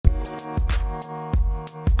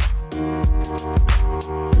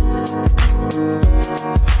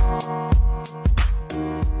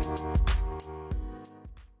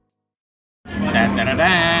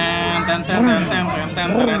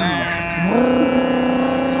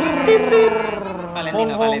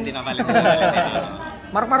Valentino.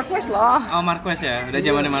 Mark Marquez lah. Oh, Marquez ya, udah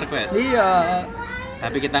zamannya Marquez. Iya.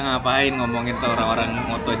 Tapi kita ngapain ngomongin tuh orang-orang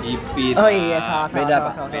MotoGP? Oh iya, salah. Beda.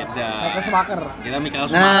 Michael Schumacher. Kita Michael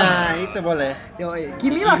Schumacher. Nah, itu boleh. Yoi.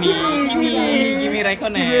 Kimi lah, Kimi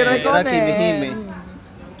Raikkonen.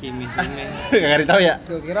 Kimi Hime. Enggak tahu ya?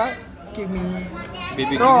 Tuh kira Kimi.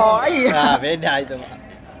 Baby Iya. Nah, beda itu.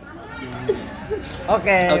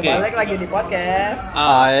 Oke, balik lagi di podcast.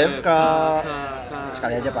 AFK.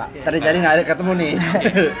 Sekali aja, Pak. Tadi jadi nggak ada ketemu nih.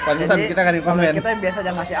 Pantesan kita nggak di komen. Kita biasa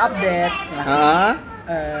aja ngasih update,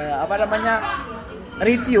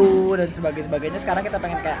 review dan sebagainya. Sekarang kita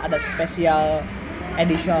pengen kayak ada special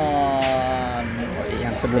edition.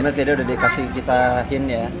 Yang sebelumnya tadi udah dikasih kita hint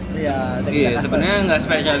ya. Iya, sebenarnya nggak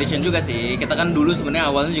special edition juga sih. Kita kan dulu sebenarnya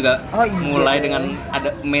awalnya juga mulai dengan ada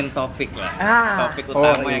main topik lah. Topik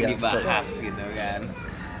utama yang dibahas gitu kan.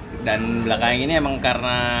 Dan belakangan ini emang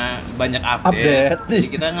karena banyak update. Jadi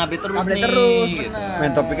kita ngupdate terus nih. Gitu.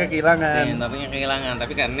 Main topiknya kehilangan.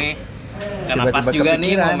 Tapi karena pas juga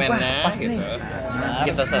nih momennya gitu.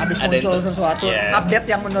 Kita habis muncul sesuatu update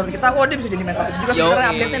yang menurut kita dia bisa jadi main topik juga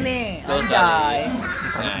sebenarnya update-nya nih. Anjay.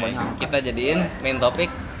 Nah, kita jadiin main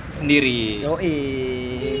topik sendiri.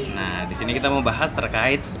 Nah, di sini kita mau bahas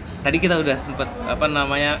terkait tadi kita udah sempet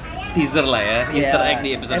teaser lah ya, Easter egg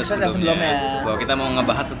di episode sebelumnya. Bahwa kita mau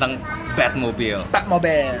ngebahas tentang Batmobile.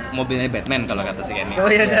 Mobilnya Batman kalau kata si Kenny. Oh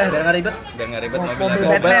iya, biar nggak ribet.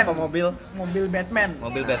 Mobil Batman.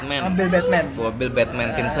 Mobil Batman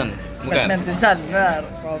Tinson. Bukan. Batman Tinson, benar.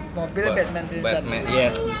 Mobil Batman Tinson.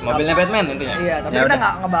 Yes, mobilnya Batman intinya. Iya, tapi kita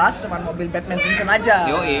nggak ngebahas cuma mobil Batman Tinson aja.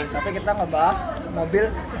 Tapi kita ngebahas mobil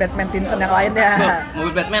Batman Tinson yang lainnya.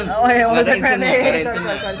 Mobil Batman. Oh iya, mobil Batman.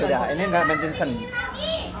 Sorry. Ini nggak Batman Tinson.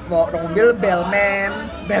 Mobil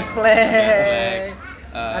Bellman, Batfleck.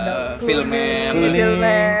 Ada Filman,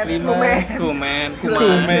 Kuman,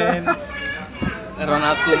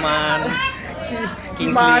 Ronald Koeman,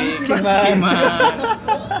 Kingsley,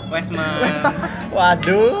 Westman.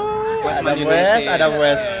 Waduh. Ada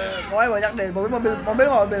West. Pokoknya banyak deh. Mobil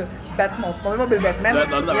Batman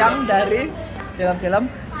yang dari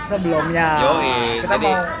film-film sebelumnya. Kita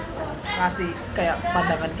mau ngasih kayak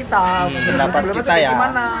pandangan kita, pendapat kita ya.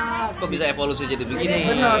 Gimana? Kok bisa evolusi jadi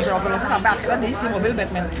begini? Benar, evolusi sampai akhirnya diisi mobil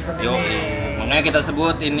Batman ini. Makanya kita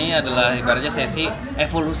sebut ini adalah ibaratnya sesi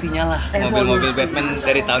evolusinya lah. Mobil-mobil Batman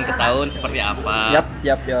dari tahun ke tahun seperti apa.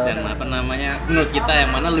 Yap. Dan menurut kita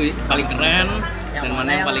yang mana paling keren dan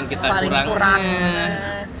mana yang paling kita kurang.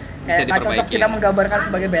 Kayak nggak cocok kita menggambarkan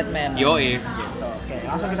sebagai Batman. Oke,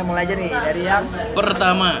 langsung kita mulai aja nih dari yang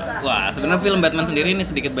pertama. Wah, sebenarnya film Batman sendiri ini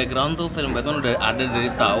sedikit background tuh, film Batman udah ada dari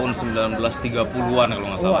tahun 1930-an kalau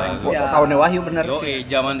nggak salah. Tahunnya Wahyu bener.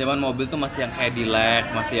 Zaman mobil tuh masih yang Cadillac,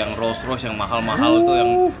 masih yang Rolls Royce yang mahal-mahal tuh,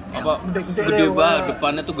 yang gede banget,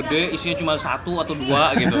 depannya tuh gede, isinya cuma 1 atau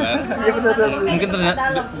 2 gitu kan. Iya betul. Mungkin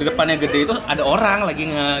ternyata di depannya gede itu ada orang lagi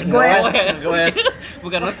goes.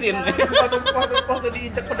 Bukan mesin. Waktu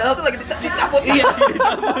diinjak pedal tuh lagi dicabut. Iya,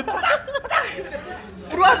 dicabut.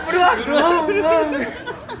 Buruan.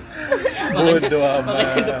 Bodoh amat.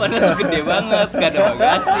 Makanya depannya tuh gede banget, gak ada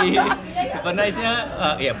bagasi. Depannya isinya,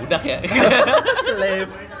 budak ya.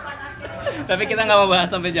 Slave. Tapi kita nggak mau bahas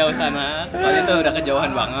sampai jauh sana. Soalnya itu udah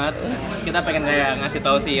kejauhan banget. Kita pengen kayak ngasih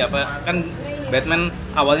tahu sih kan Batman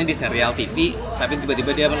awalnya di serial TV, tapi tiba-tiba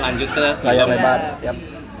dia lanjut ke layar film. lebar.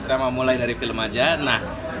 Kita mau mulai dari film aja. Nah,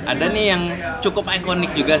 ada nih yang cukup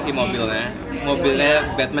ikonik juga sih mobilnya. Mobilnya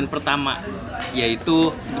Batman pertama,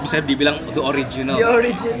 yaitu bisa dibilang the original.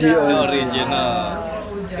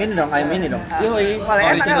 Ini dong, ini dong.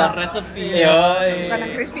 Original recipe. Bukan yang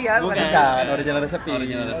crispy ya, bukan original recipe.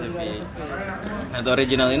 Nah, the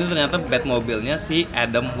original ini ternyata Batmobilnya si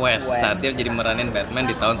Adam West. Saat dia jadi meranin Batman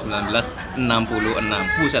di tahun 1966.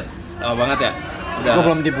 Buset, lama banget ya. Udah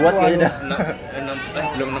belum dibuat kayaknya dah.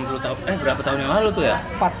 Belum 60 tahun. Berapa tahun yang lalu tuh ya?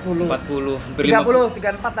 40.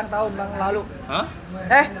 34 tahun yang lalu. Hah?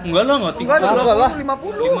 Enggak lah, enggak 50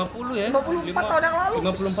 ya. 54 tahun yang lalu.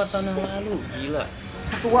 54 tahun yang lalu. Gila.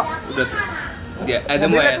 Tua. Udah dia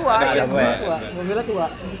Adam West. Mobilnya tua.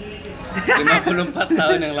 54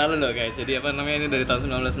 tahun yang lalu loh guys. Jadi ini dari tahun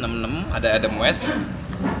 1966 ada Adam West.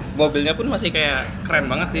 Mobilnya pun masih kayak keren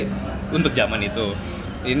banget sih untuk zaman itu.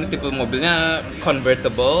 Ini tipe mobilnya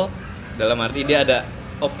convertible, dalam arti dia ada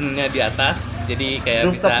opennya di atas, jadi kayak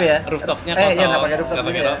rooftop bisa ya? Rooftopnya kosong, nggak pakai rooftop,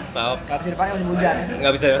 nggak bisa dipakai musim hujan,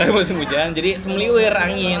 nggak bisa dipakai musim hujan, jadi semeliwir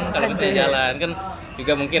angin kalau bisa jalan kan.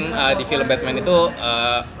 Juga mungkin di film Batman itu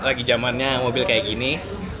lagi zamannya mobil kayak gini,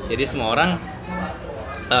 jadi semua orang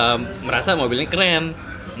merasa mobilnya keren.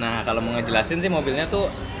 Nah, kalau mau ngejelasin sih mobilnya tuh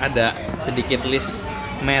ada sedikit list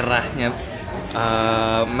merahnya,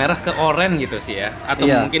 merah ke oranye gitu sih ya, atau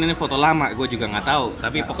mungkin ini foto lama, gue juga nggak tahu,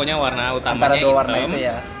 tapi pokoknya warna utamanya antara dua warna hitam, itu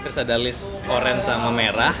ya. Terus ada list oranye sama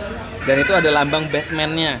merah, dan itu ada lambang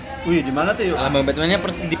Batman-nya. Wih, di mana tuh yuk? Lambang Batman-nya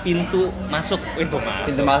persis di pintu masuk. Pintu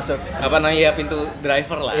masuk. Apa namanya ya, pintu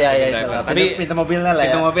driver lah. Iya, driver. Itu. Tapi pintu mobilnya lah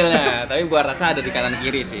ya. Pintu mobilnya, tapi gua rasa ada di kanan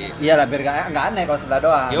kiri sih. Iya lah, biar nggak aneh kalau sebelah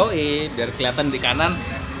doang. Yoi, biar kelihatan di kanan.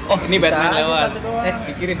 Oh, ini bisa Batman lewat.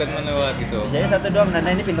 Di kiri Batman lewat gitu. Bisa satu doang, Nana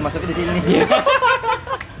ini pintu masuknya di sini.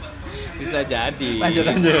 Bisa jadi.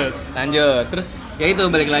 Lanjut. Terus ya itu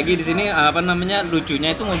balik lagi di sini apa namanya,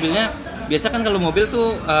 lucunya itu mobilnya biasa kan kalau mobil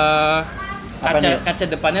tuh kaca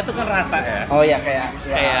depannya tuh kan rata ya. Oh iya kayak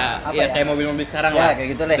kayak mobil-mobil sekarang ya, lah. kayak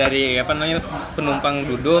gitu deh. Dari apa namanya, penumpang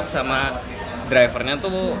duduk sama drivernya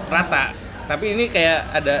tuh rata. Tapi ini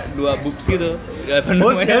kayak ada dua boobs gitu. Apa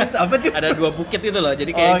namanya? Apa tuh? Ada dua bukit gitu loh.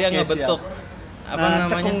 Jadi kayak dia ngebentuk apa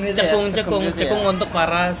namanya? Cekung untuk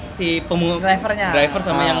para si driver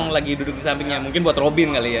sama yang lagi duduk di sampingnya. Mungkin buat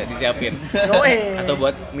Robin kali ya disiapin. Atau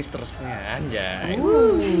buat mistressnya, anjay.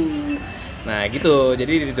 Nah gitu,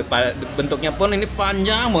 jadi di depan bentuknya pun ini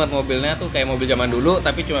panjang banget mobilnya tuh, kayak mobil zaman dulu,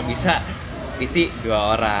 tapi cuma bisa isi 2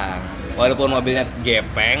 orang. Walaupun mobilnya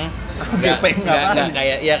gepeng, nggak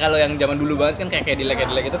kayak ya kalau yang zaman dulu banget kan kayak Cadillac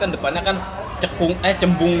itu kan depannya kan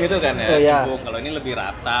cembung gitu kan ya. Cembung. Kalau ini lebih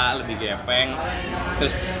rata, lebih gepeng.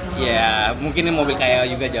 Terus ya mungkin ini mobil kayak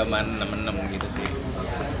juga zaman 66 gitu sih.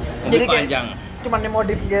 Mobil jadi panjang. Cuman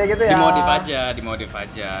dimodif gitu ya. Dimodif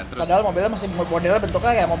aja. Terus padahal mobilnya masih modelnya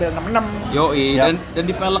bentuknya kayak mobil 66. Yoi, dan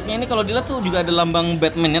di peleknya ini kalau dilihat tuh juga ada lambang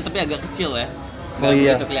Batman-nya tapi agak kecil ya. Nggak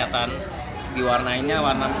begitu kelihatan. Diwarnainya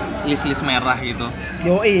warna list merah gitu.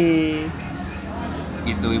 Yoi.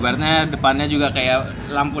 Gitu, ibaratnya depannya juga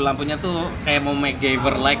kayak lampu-lampunya tuh kayak mau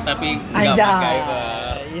MacGyver like tapi nggak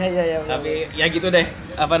MacGyver. Iya. Tapi ya gitu deh.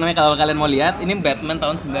 Apa namanya, kalau kalian mau lihat, ini Batman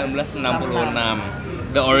tahun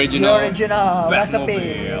 1966. The original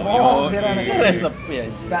recipe. Recipe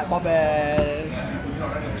aja. Batmobile.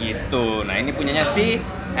 Gitu. Nah, ini punyanya si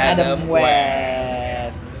Adam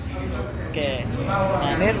West. Oke.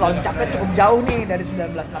 Nah, ini loncatnya cukup jauh nih dari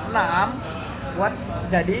 1966 buat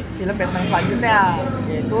jadi film Batman selanjutnya,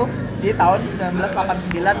 yaitu di tahun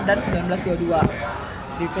 1989 dan 1922.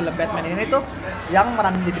 Di film Batman ini tuh yang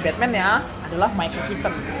meran menjadi Batman ya adalah Michael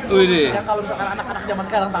Keaton. Yang kalau misalkan anak-anak zaman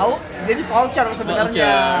sekarang tahu, dia di Vulture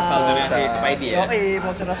sebenarnya. Vulture si Spidey ya.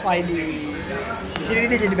 Vulture Spidey. Di sini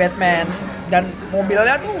dia jadi Batman dan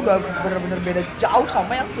mobilnya tuh udah bener-bener beda jauh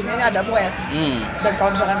sama yang punyanya Adam West. Dan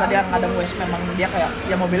kalau misalkan tadi yang Adam West memang dia kayak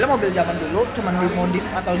ya mobilnya mobil zaman dulu, cuman dimodif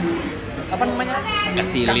atau di apa namanya?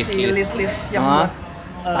 Kasih list yang buat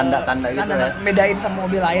tanda-tanda gitu ya. Bedain sama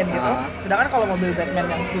mobil lain gitu. Sedangkan kalau mobil Batman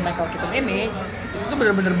yang si Michael Keaton ini itu tuh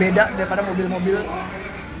benar-benar beda daripada mobil-mobil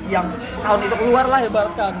yang tahun itu keluar lah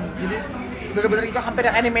ibaratkan. Jadi benar-benar itu hampir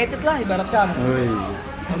yang animated lah ibaratkan.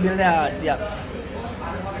 Mobilnya dia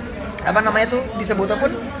apa namanya tuh disebutnya pun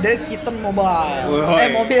The Keaton Mobile.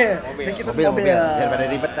 Mobil. The Keaton Mobile. Daripada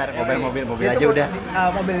ribet mobil aja udah.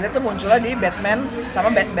 Mobilnya tuh munculnya di Batman sama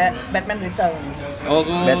Batman Returns.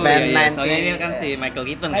 Batman 90. Soalnya ini kan si Michael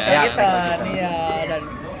Keaton kan. Michael Keaton, iya. Dan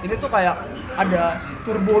ini tuh kayak ada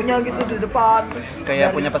turbonya gitu di depan.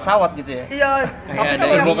 Kayak punya pesawat gitu ya. Iya. Kayak ada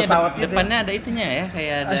turbo pesawat gitu. Depannya ada itunya ya,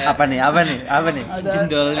 kayak ada. Apa nih?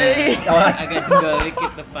 Jendolnya. Agak jendol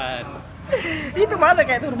dikit depan. Itu mana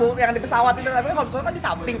kayak turbo yang di pesawat itu, tapi kalau pesawat kan di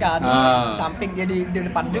samping kan, samping dia di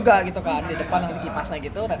depan juga gitu kan, di depan yang di kipasnya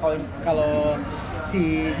gitu. Nah kalau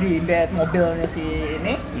si di bed mobilnya si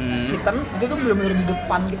ini Keaton itu tuh benar-benar di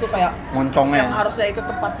depan gitu kayak moncongnya yang harusnya itu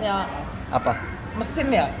tempatnya apa mesin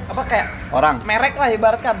ya, apa kayak orang merek lah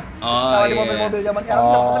ibaratkan. Kalau di mobil-mobil zaman sekarang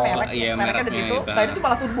udah maksudnya mereknya di situ. Nah itu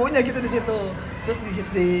malah turbonya gitu di situ. Terus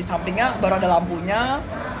di sampingnya baru ada lampunya,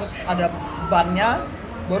 terus ada bannya,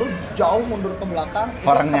 baru jauh mundur ke belakang itu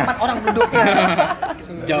orangnya. Tempat orang duduknya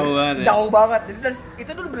gitu. Jauh banget. Jadi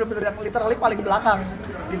itu tuh bener-bener yang literally paling belakang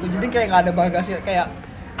gitu. Jadi kayak nggak ada bagasi, kayak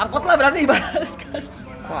angkot lah berarti ibaratkan.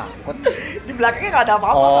 Wah, angkot. Di belakangnya nggak ada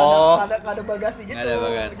apa-apa, nggak ada bagasi gitu.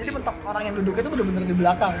 Jadi mentok orang yang duduknya itu bener-bener di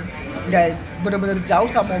belakang, nggak bener-bener jauh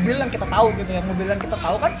sama mobil yang kita tahu gitu. Yang mobil yang kita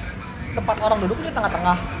tahu kan tempat orang duduk di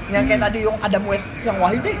tengah-tengah. Yang kayak tadi yang Adam West yang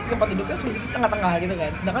Wahid deh, tempat duduknya seperti di tengah-tengah gitu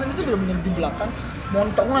kan. Sedangkan itu benar-benar di belakang,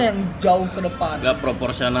 montongnya yang jauh ke depan. Gak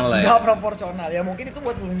proporsional lah ya. Gak proporsional. Ya mungkin itu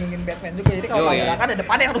buat ngelindungin Batman juga. Jadi kalau tabrakan ada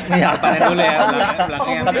depannya yang rusak. Iya, depannya dulu ya,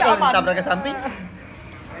 belakangnya. Tapi kalau ditabrak ke samping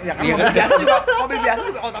ya kan mobil biasa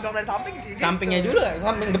juga kalau tabrak dari samping sampingnya juga,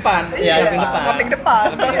 samping depan. Samping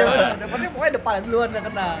depan. Depannya pokoknya depan duluan yang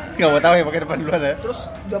kena. Enggak mau tahu ya pakai depan duluan ya. Terus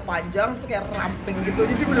udah panjang terus kayak ramping gitu.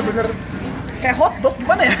 Jadi bener-bener kayak hotdog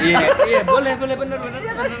gimana ya? Iya, boleh bener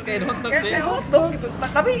Iya kan? kayak hotdog sih. Kayak hotdog gitu.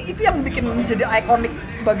 Tapi itu yang bikin jadi ikonik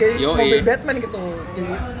sebagai mobil Batman gitu.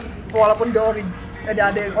 Jadi, walaupun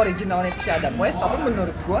ada originalnya itu si Adam West, tapi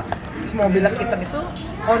menurut gua mobil Keaton itu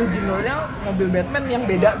originalnya mobil Batman yang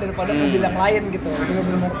beda daripada mobil yang lain gitu.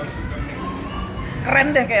 Bener-bener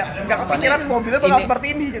keren deh, kayak nggak kepikiran mobilnya bakal seperti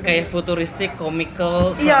ini gitu. Kayak futuristik,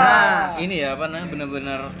 comical. Iya. Ini ya apa namanya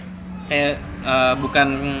bener-bener kayak bukan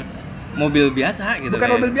mobil biasa gitu. Bukan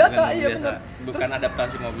kayak, mobil biasa, bukan iya biasa. benar. Bukan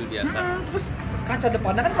adaptasi mobil biasa. Terus kaca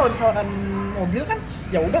depannya kan kalau misalkan mobil kan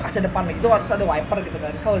ya udah kaca depan gitu harus ada wiper gitu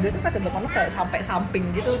kan. Kalau dia tuh kaca depannya kayak sampai samping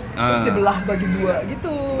gitu, terus dibelah bagi dua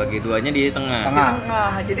gitu. Bagi duanya di tengah. Di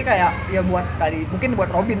tengah. Jadi kayak ya buat tadi mungkin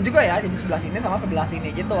buat Robin juga ya. Jadi sebelah sini sama sebelah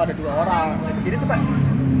sini gitu ada dua orang. Gitu. Jadi tuh kayak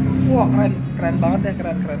wah keren banget ya,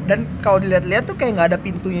 keren. Dan kalau dilihat-lihat tuh kayak nggak ada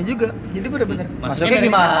pintunya juga. Jadi bener-bener masuknya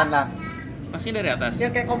gimana? Masih dari atas.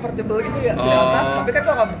 Ya kayak comfortable gitu ya dari atas, tapi kan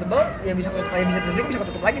kalau comfortable ya bisa tutup, bisa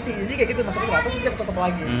ketutup lagi sih. Jadi kayak gitu masuk ke atas terus ketutup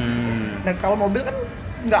lagi. Dan kalau mobil kan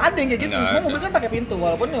nggak ada yang kayak gitu. Semua mobil kan pakai pintu,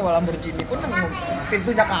 walaupun ya Lamborghini pun yang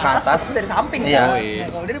pintunya ke atas tapi dari samping kan. Nah,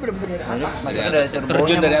 kalau dia bener-bener dari atas. Masuknya dari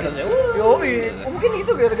terjun dari atas ya. Yoi, mungkin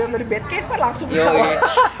itu gara-gara dari Batcave kan langsung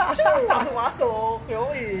langsung masuk.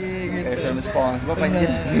 Yoi gitu. Film SpongeBob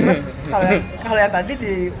anjir. Terus kalau yang tadi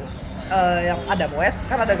di yang Adam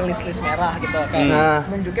West kan ada list merah gitu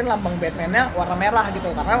kayak nunjukin lambang Batman-nya warna merah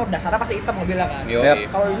gitu karena dasarnya pasti hitam mobilnya kan.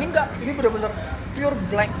 Kalau ini enggak, ini bener-bener pure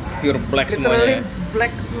black semuanya.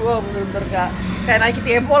 Black semua, bener-bener kayak Nike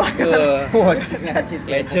Tiempo lah gitu.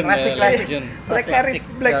 Legend. Black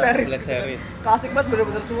series klasik banget,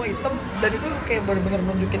 bener-bener semua hitam dan itu kayak bener-bener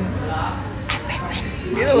nunjukin Batman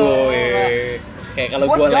gitu loh. Kayak kalau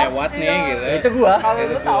gua lewat nih gitu. Itu gua. Kalau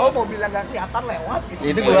lu tahu mobil yang enggak kelihatan lewat gitu.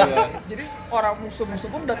 Itu gua. Jadi orang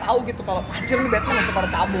musuh-musuh pun udah tahu gitu kalau anjir nih Batman langsung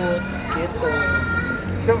pada cabut gitu.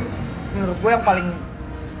 Itu menurut gua yang paling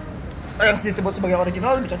yang disebut sebagai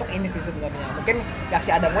original lebih cocok ini sih sebenarnya. Mungkin ya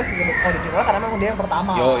si Adam West disebut original karena memang dia yang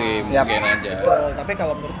pertama. Mungkin aja. Betul. Tapi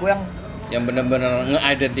kalau menurut gua yang benar-benar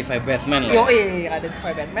nge-identify Batman lah.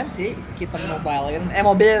 Identify Batman sih Keaton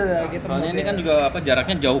mobil gitu. Soalnya ini kan juga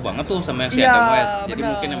jaraknya jauh banget tuh sama yang si Adam West. Jadi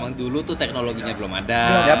mungkin emang dulu tuh teknologinya belum ada.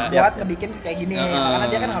 Buat ngebikin kayak gini. Karena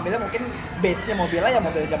dia kan ngambilnya mungkin base-nya mobilnya ya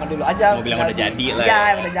mobil zaman dulu aja. Mobil yang udah jadi lah. Iya,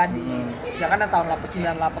 yang udah jadi. Sedangkan yang tahun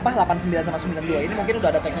 89 sama 92 ini mungkin udah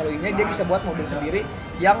ada teknologinya, dia bisa buat mobil sendiri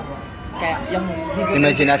yang kayak yang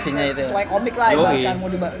imajinasinya itu sesuai komik lah, bahkan mau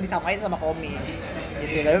disamain sama komik.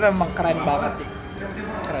 Gitu, tapi memang keren banget sih,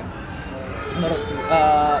 keren. Menurut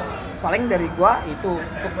paling dari gua itu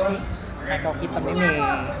untuk si Michael Keaton ini.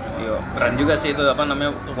 Iya, keren juga sih itu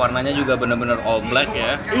warnanya juga benar-benar all black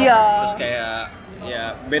ya. Iya. Terus kayak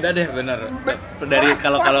ya beda deh bener. Dari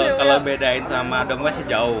kalau bedain sama Adam West sih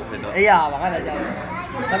jauh gitu. Iya, makanya jauh.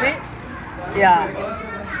 Tapi ya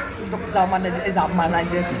untuk zamannya dia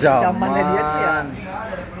tuh ya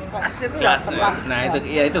kelasnya tuh setelah. Nah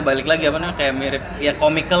itu balik lagi kayak mirip ya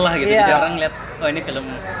komikal lah gitu. Jadi orang lihat ini film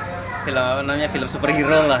film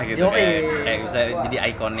superhero lah gitu. Kayak bisa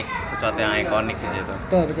jadi ikonik, sesuatu yang ikonik di situ.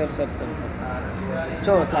 Betul.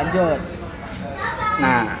 Cus, lanjut.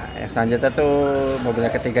 Nah, yang selanjutnya tuh mobil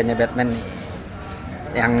ketiganya Batman nih.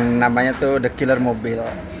 Yang namanya tuh The Killer Mobile.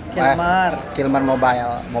 Killer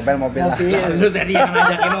Mobile lah. Lu tadi yang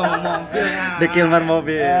ngajakin ngomong mobil. The Killer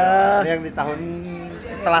Mobile. Yang di tahun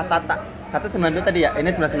setelah Tata 92 tadi ya. Ini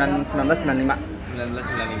 1995.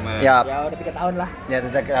 1995. Ya udah 3 tahun lah. Ya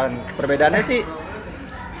 3 tahun. Perbedaannya sih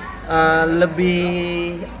lebih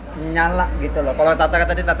nyala gitu loh. Kalau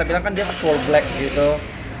Tata bilang kan dia full black gitu.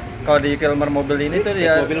 Kalau di Kilmer mobil ini tuh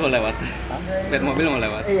dia mobil mau lewat. Mobil mau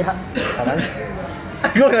lewat. Iya. Apaan sih?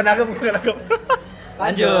 Gue nggak nangkep.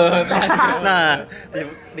 Lanjut. Nah,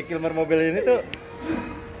 di Kilmer mobil ini tuh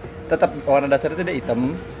tetap warna dasar itu dia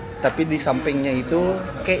hitam, tapi di sampingnya itu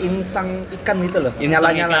kayak insang ikan gitu loh.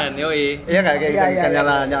 Nyala-nyala. Iya nggak kayak ikan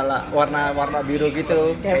nyala-nyala, warna biru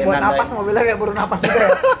gitu. Kayak buat napas mobilnya kayak burung napas juga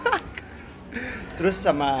ya. Terus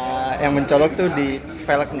sama yang mencolok tuh di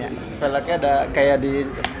velgnya ada kayak di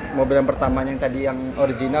mobil yang pertamanya yang tadi yang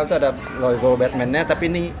original tuh ada logo Batman-nya,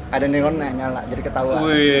 tapi ini ada neonnya nyala jadi ketahuan.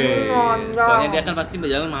 Soalnya dia kan pasti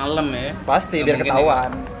berjalan malam ya. Pasti biar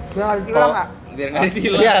ketahuan. Biar nggak ditilang nggak? Biar nggak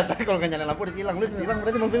ditilang. Iya, tapi kalau nggak nyalain lampu ditilang, lu ditilang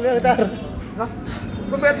berarti mobilnya ntar. Nah,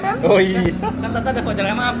 itu Batman? Oh iya. Kan Tata ada voucher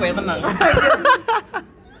apa ya, tenang.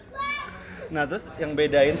 Nah terus yang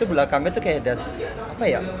bedain tuh belakangnya tuh kayak ada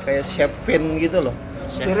kayak shape fin gitu loh.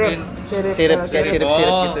 Sirip gitu,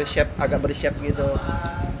 shape agak bershape gitu.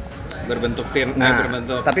 Berbentuk fin,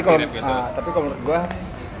 berbentuk. Tapi kalau gitu. tapi kalau menurut gua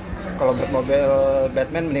kalau buat mobil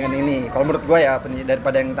Batman mendingan ini. Kalau menurut gua ya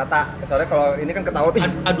daripada yang Tata. Soalnya kalau ini kan ketahuan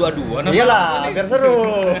Adu-aduan. iyalah, biar seru.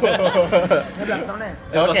 Ini belakang nih.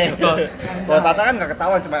 Oke. Jotos. Kalau Tata kan nggak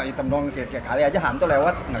ketahuan, cuma hitam doang, kayak kali aja hantu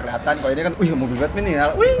lewat nggak kelihatan. Kalau ini kan, wih mobil Batman nih,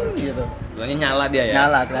 wing gitu. Soalnya nyala dia ya.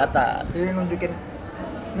 Nyala kelihatan. Jadi nunjukin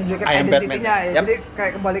I am identitinya ya. Batman. Jadi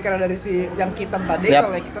kayak kebalikan dari si yang Keaton tadi, Yap.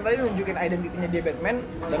 kalau yang Keaton tadi nunjukin identitinya dia Batman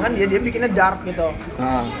dengan dia bikinnya dark gitu.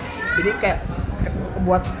 Nah, Jadi kayak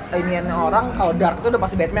buat inian orang kalau dark itu udah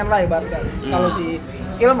pasti Batman lah ibaratnya. Kalau si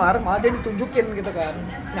Kilmer malah dia ditunjukin gitu kan.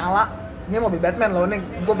 Nyala, ini mobil Batman loh, nih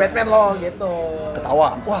gue Batman loh gitu.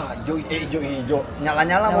 ketawa. Wah, hijau.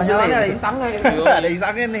 Nyala-nyala Nyala-nyala mobilnya. ada insangnya gitu. Ada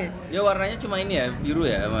insangnya nih. Dia warnanya cuma ini ya, biru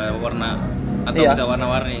ya, sama warna atau Iya. bisa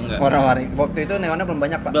warna-warni enggak? Warna-warni. Waktu itu neonnya belum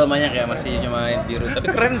banyak, Pak. Belum banyak ya, masih cuma biru. Tapi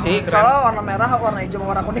keren sih, keren. Soalnya warna merah, warna hijau, sama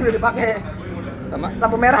warna kuning udah dipakai. Sama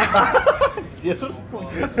Lampu merah.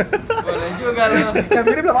 Boleh juga loh. Yang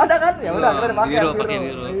biru belum ada kan? Ya udah, Belum. kita dipakai Biru, yang pakai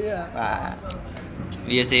biru. Iya. Wah,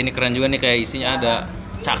 Iya sih, ini keren juga nih, kayak isinya ada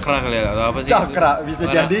cakra kali ya, atau apa sih? Cakra, bisa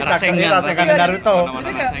Warna- jadi cakra Rasengan, ini Rasengan Rasengan. Naruto. Warna-warna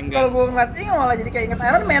Jadi kayak Rasengan. kalau gue ngeliat ini malah jadi kayak inget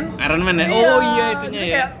Iron Man. Iron Man ya? Oh iya itunya jadi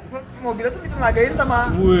ya. kayak mobilnya tuh ditenagain sama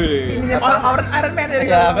Wih. ininya Iron Man ya. Iya,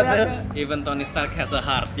 kalau betul. ngeliatnya. Even Tony Stark has a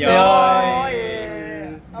heart. Yo. Oh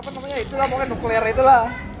iya. Apa namanya itulah pokoknya nuklir itulah.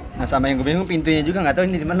 Nah, sama yang gue bingung pintunya juga nggak tahu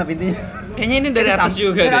ini di mana pintunya. Kayaknya ini dari atas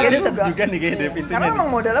juga Dari deh. atas Kayaknya tetap juga nih kayaknya Iya. pintunya Karena nih. emang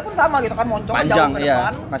modelnya pun sama gitu kan, moncongnya Panjang, jauh ke iya.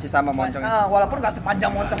 depan. Masih sama moncongnya. Walaupun nggak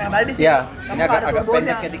sepanjang moncong yang tadi sih. Iya, Kamu ini nggak ada agak turbonya.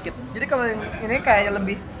 pendeknya dikit. Jadi kalau yang ini kayak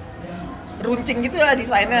lebih runcing gitu ya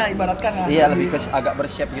desainnya ibaratkan ya. Iya, lebih ke agak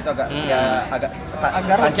bershape gitu, agak ya agak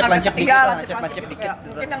lancip-lancip dikit, iya, lancip-lancip dikit. ya.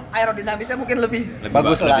 Mungkin yang aerodinamisnya mungkin lebih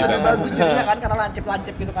Bagus lah. lebih bagus jadinya kan, karena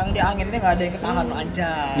lancip-lancip gitu kan, di anginnya nggak ada yang ketahan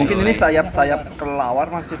anjay. Mungkin ini Iya, sayap-sayap kelelawar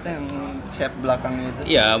maksudnya yang shape belakangnya itu.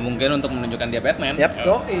 Iya, mungkin untuk menunjukkan dia Batman. Yap.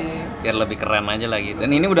 Yoi. Biar lebih keren aja lagi. Dan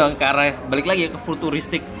ini udah ke arah balik lagi ya ke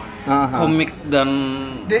futuristik, Aha. komik dan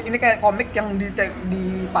Ini kayak komik yang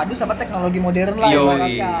dipadu sama teknologi modern lah Yoi.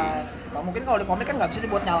 ibaratkan. Nah, mungkin kalau di komik kan nggak bisa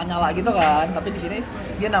dibuat nyala-nyala gitu kan, tapi di sini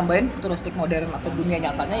dia nambahin futuristik modern atau dunia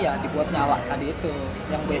nyatanya ya dibuat nyala tadi itu,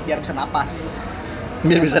 yang biar bisa napas.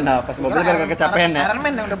 Biar bisa napas, mobil kan gak kecapean ya. Iron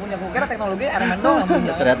Man yang udah punya, gue kira teknologi Iron Man doang yang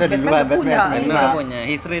punya. Ternyata di luar udah punya. Batman. Batman Iya. udah punya.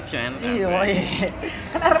 He's rich man. Iya,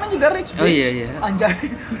 kan Iron Man juga rich Oh, bitch. iya, iya. Anjay.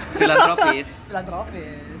 Filantropis.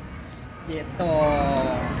 Filantropis. Gitu.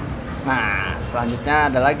 Nah, selanjutnya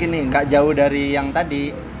ada lagi nih, nggak jauh dari yang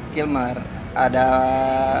tadi, Kilmer. Ada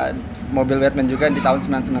mobil Batman juga di tahun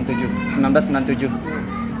 1997.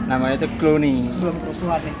 Namanya itu Clooney. Sebelum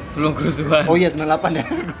kerusuhan nih. Sebelum kerusuhan. Oh iya, 98 ya.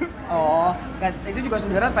 Oh, dan itu juga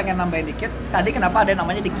sebenarnya pengen nambahin dikit. Tadi kenapa ada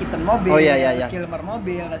namanya di Keaton mobil, Oh, iya. Kilmer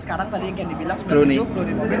mobil. Nah, sekarang tadi yang dibilang Clooney. 97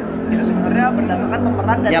 Clooney mobil itu sebenarnya berdasarkan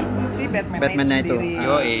pemeran dari Yap. si Batman-nya Batman itu. sendiri.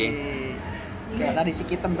 Yoi. Kayak tadi si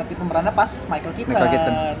Keaton berarti pemerannya pas Michael Keaton.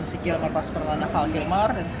 Si Kilmer pas pemerannya Val Kilmer,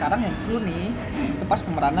 dan sekarang yang Clooney itu pas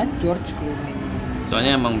pemerannya George Clooney.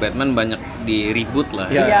 Soalnya emang Batman banyak di reboot lah.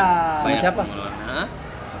 Iya. Iya. Sama siapa? Hah?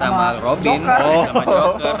 Sama Sama Robin, Joker. sama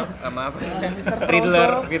Joker, sama apa? Mr. Riddler.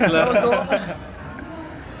 Frozo.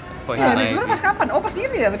 Poison Nah, Ivy. Riddler pas kapan? Oh, pas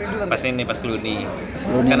ini ya Riddler. Pas ini, pas Clooney.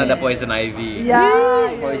 Clooney. Kan ada Poison Ivy. Iya.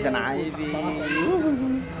 Poison Ivy.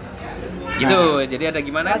 Gitu, jadi ada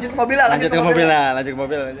gimana? Lanjut ke mobil lah, Lanjut ke mobil lah, lanjut ke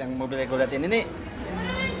mobil. Yang mobil yang gue liatin ini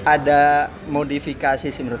ada modifikasi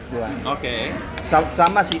sih menurut gua. Oke.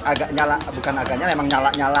 Sama sih, agak nyala, bukan agak nyala, emang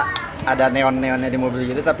nyala-nyala. Ada neon-neonnya di mobil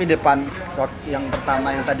gitu, tapi depan yang pertama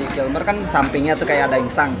yang tadi Kilmer kan sampingnya tuh kayak ada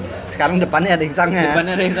insang. Sekarang depannya ada insangnya.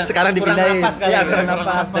 Depannya ada insang. Sekarang Kurang dipindahin. napas kali Iya, ya, kurang kurang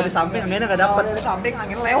napas. napas. Dari samping anginnya nggak Oh, dapet. dari samping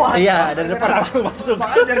angin lewat. Iya, dari depan langsung masuk.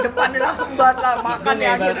 Makanya dari depan nih langsung banget lah makan Gedung ya ya,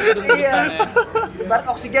 angin. berarti gedung Iya. depan ya. Barat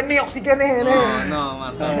oksigen nih ini. Oh, no,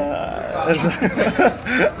 mantap. Terus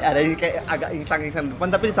ada yang kayak agak insang-insang depan,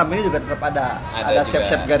 tapi di sampingnya juga tetap ada. Ada Ada juga.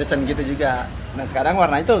 shape-shape garisan gitu juga. Nah sekarang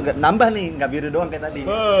warna itu nambah nih, nggak biru doang kayak tadi.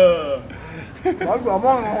 Kalau gua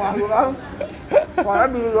ngomong kan. Soalnya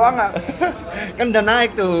biru doang enggak. Kan udah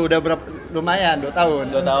naik tuh, udah berapa lumayan 2 tahun.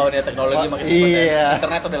 2 tahun ya teknologi makin cepat Iya. ya.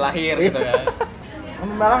 Internet udah lahir gitu kan.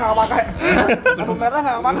 Lampu merah enggak pakai. Lampu merah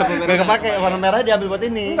enggak pakai. Gak kepake, warna merah diambil buat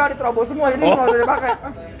ini. Enggak diterobos semua ini enggak usah dipakai.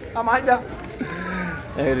 Sama aja.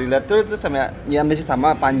 Dilihat terus sama ya masih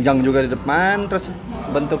sama, panjang juga di depan, terus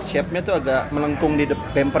bentuk shape-nya tuh agak melengkung di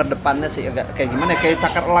bumper depannya sih, agak kayak gimana ya, kayak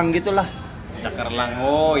cakar elang gitulah. Cakar lang.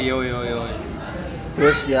 Oh, yo.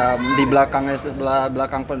 Terus ya di belakangnya, sebelah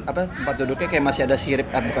belakang tempat duduknya kayak masih ada sirip,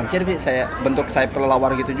 bukan sirip sih, saya bentuk sayap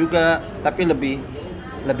kelelawar gitu juga, tapi lebih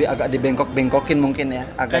agak dibengkok-bengkokin mungkin ya,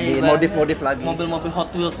 agak Kayak dimodif-modif lagi. Mobil-mobil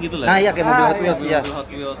Hot Wheels gitu lah. Nah iya kayak mobil Hot iya, Wheels ya. Mobil Hot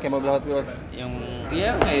Wheels. Kayak mobil Hot Wheels. Yang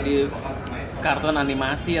iya kayak di kartun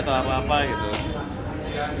animasi atau apa-apa gitu.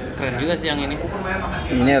 Keren juga sih yang ini.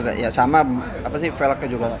 Ini ya sama apa sih, velgnya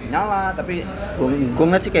juga nyala, tapi gue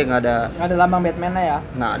ngeliat sih kayak nggak ada lambang Batman-nya ya.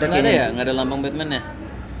 Nah, ada Nggak ada kayaknya. ya, nggak ada lambang Batman ya.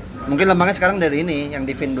 Mungkin lambangnya sekarang dari ini yang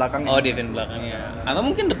di fin belakangnya. Oh, di fin belakangnya. Atau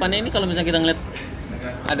mungkin depannya ini kalau misalnya kita ngeliat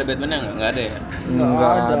ada Batman-nya nggak ada ya?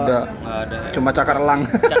 Nggak ada. Nggak ada. Cuma cakar elang.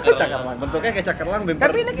 Cakar elang. Bentuknya kayak cakar elang.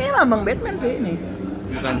 Tapi ini kayaknya lambang Batman sih ini.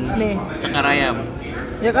 Bukan Nih. cakar ayam.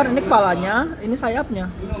 Ya kan ini kepalanya, ini sayapnya.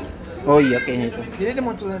 Oh iya kayaknya itu. Jadi dia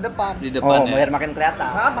muncul di depan. Di Oh, depan ya. biar makin kelihatan.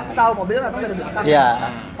 Nah, pasti tahu mobilnya datang dari belakang. Iya.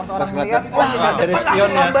 Pas orang Pas lihat, ngeliat, wah wah, dari depan spion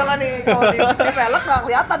ya. lambangan nih. Kalau di pelek nggak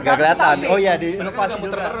kelihatan kan. Nggak kelihatan. Samping. Oh iya, di inovasi muter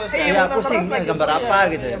juga. terus. Iya, muter pusing terus nih lagi. gambar apa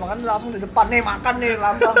Iya, gitu. Iya, makanya langsung di depan nih makan nih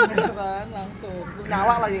lambang gitu kan, langsung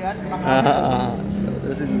nyala lagi kan.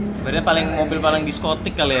 Berarti mobil paling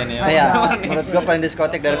diskotik kalian ya. Iya, menurut gua paling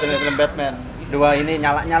diskotik dari film-film Batman. Dua ini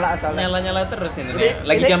nyala-nyala asalnya. Nyala-nyala terus ini. Jadi,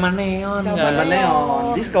 Lagi ini zaman neon zaman kan. Zaman neon,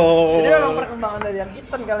 disco. Jadi memang perkembangan dari yang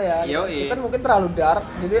Kitten kali ya. Yoi. Kitten mungkin terlalu dark,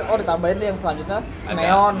 jadi ditambahin deh yang selanjutnya Agak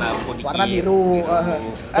neon, lampu dikit. warna biru.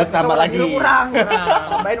 Terus tambah warna lagi. biru kurang.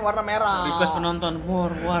 Tambahin warna merah. Request penonton,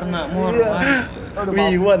 more warna, more Iya. warna. Udah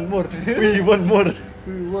We want more. We want more.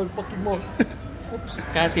 We want fucking more. Ups.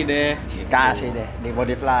 Kasih deh. Kasih deh,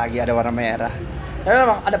 dimodif lagi ada warna merah. Tapi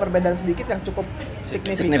memang ada perbedaan sedikit yang cukup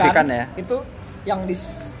signifikan. Signifikan ya. Itu yang di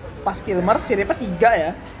pas Kilmer siripnya 3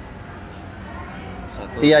 ya.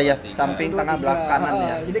 Satu, Iya ya, tiga. samping Satu, dua, tengah tiga. belakang kanan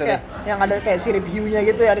ya. Jadi Itu kayak deh. yang ada kayak sirip hiu-nya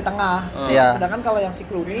gitu ya di tengah. Iya. Sedangkan kalau yang si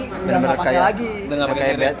Clooney udah Bener-bener nggak pakai kayak- lagi. Udah nggak pakai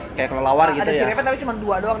kayak sirip. kayak kelelawar Nah, gitu ada ya. siripnya tapi cuma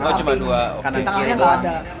 2 doang di Oh, cuma samping. 2. Kanan Di tengahnya kiri nggak doang.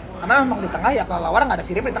 ada. Karena memang di tengah ya kelelawar nggak ada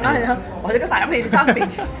sirip di tengahnya. Maksudnya kan sayapnya di samping.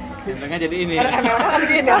 Bintangnya jadi ini. Ada kamera kan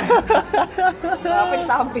gini. Sayapnya di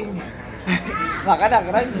samping. Makanya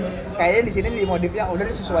akhirnya kayaknya di sini di modifnya udah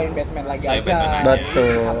disesuaiin Batman lagi Sesuai aja. Batman aja. Betul.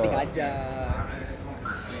 Di samping aja.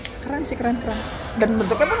 Keren sih, keren. Dan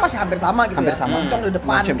bentuknya pun masih hampir sama gitu Hampir ya. sama. Moncong di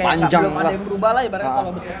depan Masih kayak nggak panjang belum ada lah. yang berubah lah ibaratnya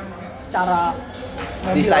kalau bentuk secara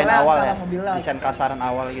Desain mobilnya, awal secara ya. mobilnya. Desain kasaran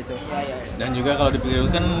awal gitu. Iya, iya. Dan juga kalau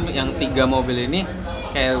dipikirkan yang 3 mobil ini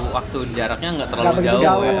kayak waktu jaraknya nggak terlalu Nggak begitu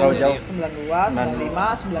jauh, ya. terlalu jauh. 92,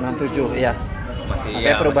 95, 97. 97, iya. Masih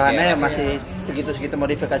Makanya perubahannya masih masih segitu-segitu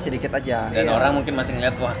modifikasi dikit aja. dan Iya. orang mungkin masih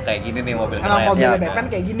ngeliat wah kayak gini nih mobil Karena keren. mobilnya Ya. Batman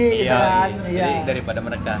kayak gini gitu Iya, kan. Jadi Iya. daripada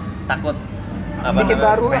mereka takut Bikin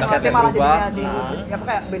baru yang mindset nanti yang malah berubah. jadinya di apa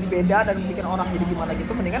kayak beda dan bikin orang jadi gimana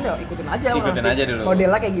gitu, mendingan ya ikutin aja orang Ikutin sih. aja dulu.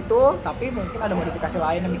 Modelnya kayak gitu, tapi mungkin ada modifikasi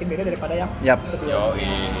lain yang bikin beda daripada yang Yap. sebelumnya. Yoi.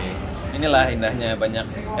 Inilah indahnya banyak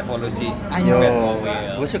evolusi Anjir. Yo, mobil.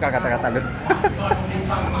 gue suka kata-kata lu.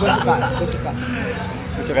 Gue suka.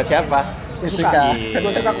 Gue suka siapa? Gue suka. Iya.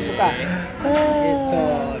 Gue suka. Gitu.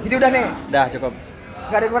 Jadi udah nih, Dah cukup.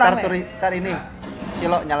 gak ada yang kurang Ntar, nih. ntar ini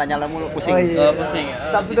Silo nyala-nyala mulu pusing. Oh, iya. Pusing.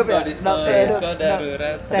 Stop hidup ya. Disco, Stop disco hidup.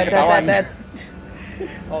 darurat. Tet, Ketahuan. tet, tet.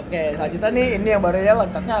 Oke, selanjutnya nih ini yang baru ya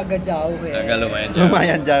loncatnya agak jauh ya. Agak lumayan jauh.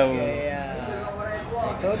 Lumayan jauh. Iya.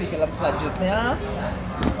 Itu di film selanjutnya.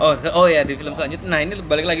 Oh ya di film selanjutnya. Nah ini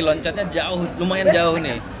balik lagi loncatnya jauh, lumayan jauh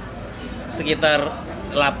nih. Sekitar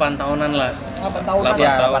 8 tahunan lah. 8 tahunan. 8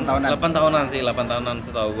 Ya, tahun, 8 tahunan. 8 tahunan sih, 8 tahunan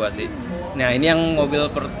setahu gua sih. Nah, ini yang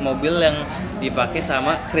mobil yang dipakai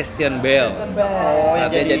sama Christian Bale. Kristen Bell. Oh, yang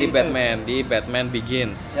Saat dia jadi itu. Batman di Batman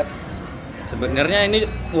Begins. Yap. Sebenarnya ini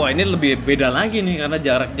ini lebih beda lagi nih karena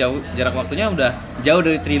jarak waktunya udah jauh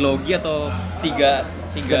dari trilogi atau tiga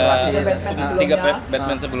Generasi Batman tiga sebelumnya.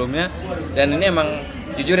 Batman sebelumnya, dan ini emang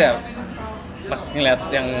jujur ya pas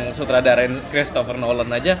ngeliat yang sutradarain Christopher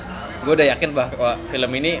Nolan aja gue udah yakin bahwa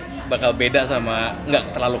film ini bakal beda sama,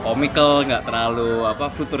 nggak terlalu komikal, nggak terlalu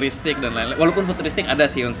futuristik dan lain-lain. Walaupun futuristik ada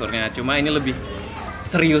sih unsurnya, cuma ini lebih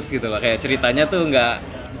serius gitu loh, kayak ceritanya tuh nggak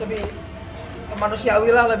Lebih manusiawi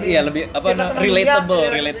lah, lebih. iya lebih cerita tentang relatable,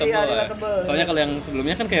 dunia, relatable iya, lah. relatable. Soalnya kalau yang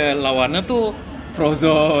sebelumnya kan kayak lawannya tuh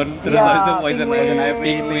Frozen, terus Iya, habis itu Poison Penguin,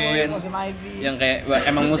 Penguin, Poison Ivy. yang kayak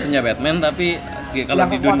emang musuhnya Batman tapi kalau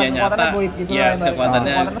Yang di dunia nyata kekuatan-kekuatannya goib gitu lah, yes, ibaratnya.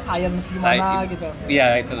 kekuatannya science gimana gitu. Iya,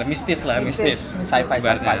 itu lah mistis lah, mistis. Sci-fi,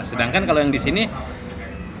 Ibaratnya. sci-fi. Sedangkan kalau yang di sini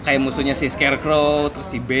kayak musuhnya si Scarecrow, terus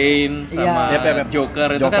si Bane sama Iya. Yep. Joker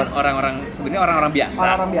itu Joker. kan sebenarnya orang-orang biasa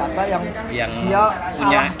Orang-orang biasa yang dia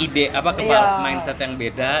punya salah. ide kepala Iya. mindset yang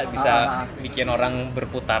beda, bisa bikin orang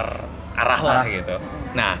berputar arah lah gitu.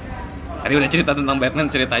 Nah, tadi udah cerita tentang Batman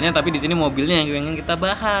ceritanya, tapi di sini mobilnya yang pengen kita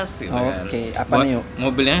bahas gitu kan. Oke, apa nih, yuk?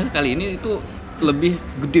 Mobilnya kali ini itu lebih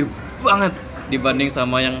gede banget dibanding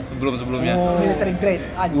sama yang sebelum-sebelumnya. Military grade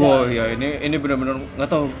aja. Wow, ya ini benar-benar nggak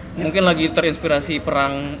tahu. Mungkin lagi terinspirasi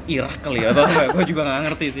perang Irak kali ya, atau enggak? Gue juga nggak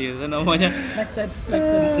ngerti sih itu namanya. Make sense, make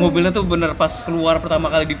sense. Mobilnya tuh bener pas keluar pertama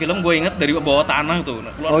kali di film, gue inget dari bawah tanah tuh.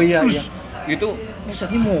 Keluar, Oh iya, wush, iya. itu buset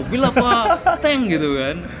ini mobil apa tank gitu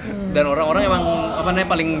kan. Dan orang-orang emang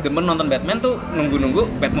paling demen nonton Batman tuh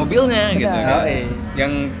nunggu-nunggu Batmobilnya gitu kan.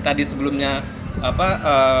 Yang tadi sebelumnya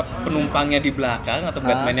penumpangnya di belakang atau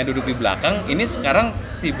Batman-nya duduk di belakang, ini sekarang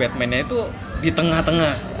si Batman-nya itu di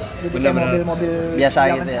tengah-tengah. Jadi kayak mobil-mobil biasa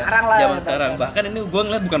zaman gitu ya. sekarang lah. Zaman sekarang. Bahkan ini gua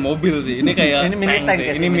ngeliat bukan mobil sih. Ini kayak Ini mini tank sih.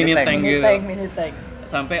 ya, Ini mini tank gitu. Mini tank.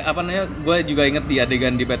 Sampai gue juga inget di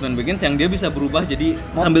adegan di Batman Begins yang dia bisa berubah jadi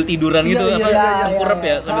sambil tiduran gitu, tengkurap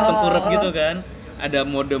ya, sambil tengkurap gitu kan. Ada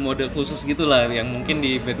mode-mode khusus gitulah yang mungkin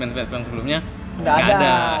di Batman sebelumnya nggak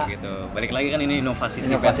ada gitu. Balik lagi kan ini inovasi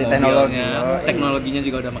teknologinya, teknologinya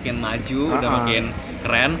juga udah makin maju, udah makin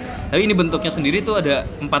keren. Tapi ini bentuknya sendiri tuh ada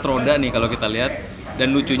 4 roda nih kalau kita lihat.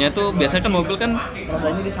 Dan lucunya tuh biasanya kan mobil kan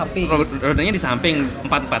rodanya di samping. Rodanya di samping,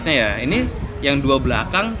 4-4-nya ya. Ini yang 2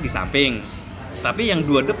 belakang di samping. Tapi yang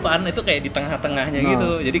 2 depan itu kayak di tengah-tengahnya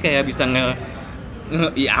gitu. Jadi kayak bisa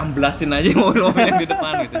amblasin aja mobil-mobil yang di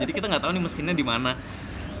depan gitu. Jadi kita nggak tahu nih mesinnya di mana.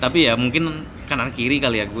 Tapi ya mungkin kanan kiri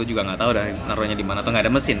kali ya, gue juga nggak tahu dah naruhnya di mana atau nggak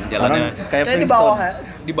ada mesin jalannya. Kayak di bawah ya.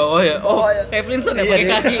 Di bawah ya. Oh, kayak Flintstone ya pakai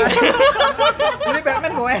kaki. Ini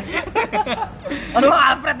Batman goes. Aduh,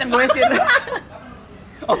 Alfred yang goesin.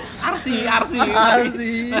 Oh, Arsi.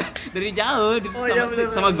 Dari jauh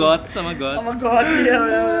sama God. Sama God iya.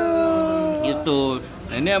 Itu.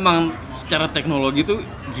 Nah, ini emang secara teknologi tuh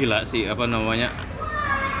gila sih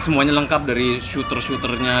semuanya lengkap dari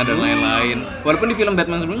shooter-shooternya dan lain-lain. Walaupun di film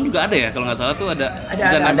Batman sebelumnya juga ada ya, kalau nggak salah tuh ada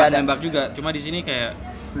bisa nembak juga. Cuma di sini kayak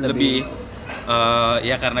lebih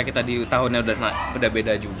ya karena kita di tahunnya udah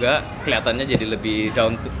beda juga, kelihatannya jadi lebih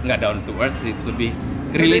nggak down to earth sih, lebih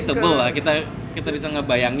relatable lah. Kita bisa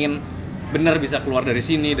ngebayangin bener bisa keluar dari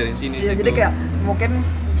sini. Iya, jadi kayak mungkin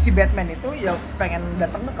si Batman itu ya pengen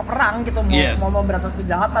datang ke perang gitu, mau berantas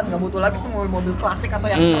kejahatan, nggak butuh lagi tuh mobil klasik atau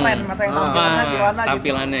yang keren atau yang tampilannya gimana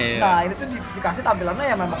gitu. Ya. Nah ini tuh dikasih tampilannya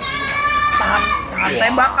ya memang tahan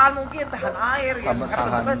tembakan, mungkin tahan air gitu.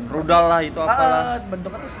 Tahan rudal lah itu apalah.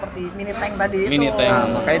 Bentuknya tuh seperti mini tank tadi mini itu. Tank. Nah,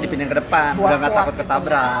 makanya dipindah ke depan, udah nggak takut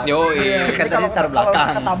ketabrak. Kan tadi taruh belakang.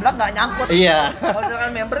 Kalau ketabrak nggak nyangkut. Iya. Kalau misalkan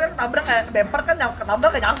member kan ketabrak kayak bumper kan ketabrak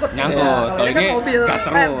kayak nyangkut. Kalau ini kan mobil gas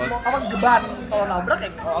terus. Geban. Kalau nabrak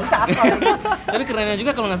kayak loncat. Tapi kerennya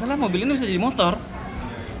juga kalau nggak salah mobil ini bisa jadi motor.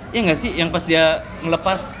 Iya nggak sih? Yang pas dia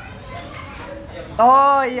melepas.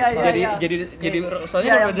 Oh iya. Jadi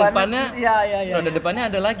soalnya roda depannya roda depannya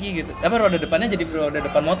ada lagi gitu. Roda depannya jadi roda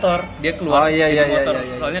depan motor. Dia keluar jadi motor.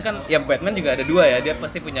 Soalnya kan ya Batman juga ada 2 ya. Dia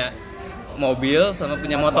pasti punya mobil sama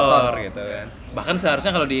punya motor gitu kan. Bahkan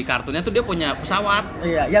seharusnya kalau di kartunnya tuh dia punya pesawat.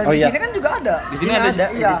 Iya, yang di sini kan juga ada. Di sini ada.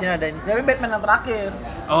 Iya. Di sini ada. Tapi Batman yang terakhir.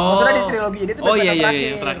 Oh. Maksudnya di trilogi ini tuh Batman yang terakhir.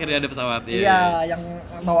 Yang terakhir dia ada pesawat. Iya, yang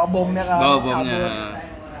bawa bomnya kan. Bawa bomnya.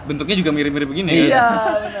 Bentuknya juga mirip-mirip begini kan? Iya,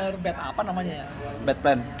 benar. Bat apa namanya ya?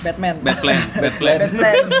 Batman.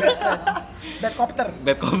 Batcopter.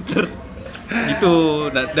 Gitu.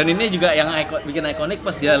 Dan ini juga yang bikin ikonik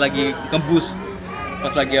pas dia lagi ngebus.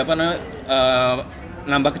 Pas lagi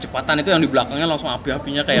nambah kecepatan itu yang di belakangnya langsung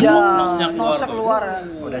api-apinya kayak nosnya keluar.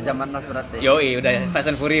 Udah zaman nos berarti. Yoi, udah Fast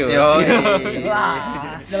and Furious.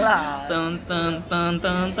 Jelas.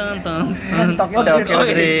 Tokyo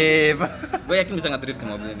Drift. Gue yakin bisa nge-drift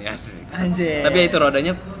semua mobil ini, asik. Anjir. Tapi itu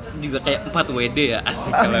rodanya juga kayak 4 WD ya,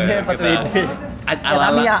 asik kalau kita.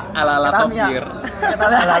 Ala Top Gear.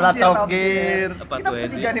 Ala Top Gear. Kita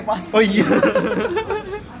bertiga nih pas. Oh iya.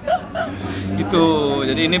 Gitu.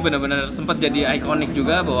 Jadi ini benar-benar sempat jadi ikonik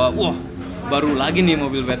juga bahwa baru lagi nih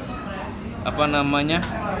mobil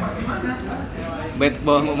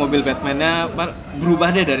mobil Batman-nya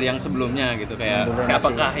berubah deh dari yang sebelumnya gitu, kayak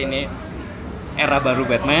siapakah ini era baru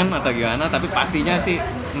Batman atau gimana. Tapi pastinya sih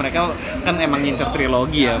mereka kan emang ngincer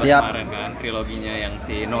trilogi ya kemarin kan, triloginya yang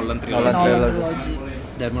si Nolan trilogi.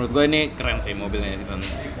 Dan menurut gue ini keren sih mobilnya,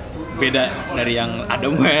 beda dari yang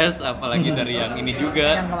Adam West, apalagi dari yang ini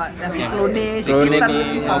juga yang si Clooney, si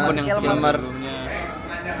Keaton maupun yang sebelumnya.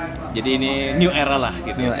 Jadi ini new era lah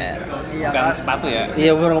gitu. New era. Bukan sepatu ya.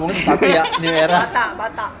 Iya, baru ngomongin sepatu ya, new era.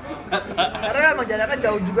 Bata. Karena emang jaraknya kan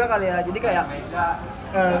jauh juga kali ya. Jadi kayak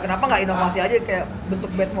kenapa nggak inovasi aja kayak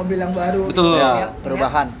bentuk Batmobile yang baru? Betul.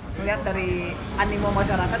 Perubahan. Lihat dari animo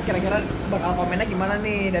masyarakat kira-kira bakal komennya gimana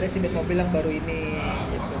nih dari si Batmobile yang baru ini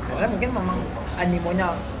gitu. Karena mungkin memang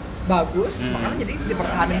animonya bagus, makanya jadi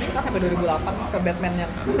dipertahankan kan sampai 2008 ke Batman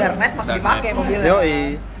yang Dark Knight masih dipakai mobilnya.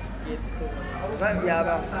 Yoi. Gitu. Karena ya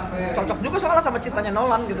cocok juga soalnya sama ceritanya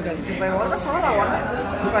Nolan gitu kan. Ceritanya Nolan kan soalnya lawannya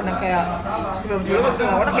bukan yang kayak sebelum-sebelumnya,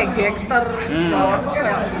 lawannya kayak gangster, lawannya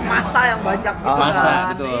kayak massa yang banyak gitu massa, kan.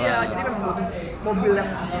 betul. Iya, jadi memang butuh mobil yang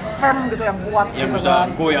firm gitu, yang kuat yang gitu bisa kan.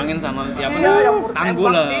 goyangin sama tiap Iya, yang baru tanggul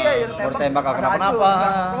tembak, lah. iya, yang Baru tembak agak kenapa-napa. hancur,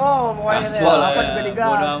 gaspol pokoknya Gaspol, ya, apa ya. juga Bodo digas.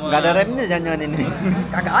 amat. Nggak ada remnya jangan ini.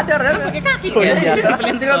 Kagak ada rem, pakai kaki. Oh, iya.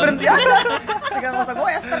 Tinggal berhenti aja. Tinggal nggak usah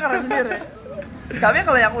goes kan rem sendiri. Tapi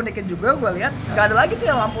kalau yang uniknya juga gue lihat nggak ada lagi tuh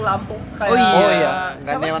yang lampu-lampu kayak Oh iya, nggak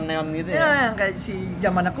siapa? neon-neon gitu Ya, ya. yang kayak si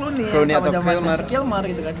zamannya Clooney Clooney sama atau zamannya Kilmer. si Kilmer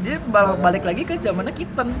gitu kan. Dia balik lagi ke zamannya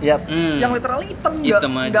Keaton. Yap. Yang literally hitam,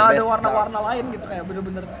 Hitam aja. nggak ada Best warna-warna lain gitu, kayak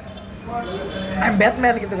bener-bener I'm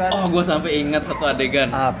Batman gitu kan. Oh, gue sampai ingat satu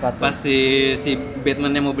adegan. Apa tuh? Pas si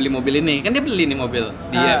Batman yang mau beli mobil ini, kan dia beli nih mobil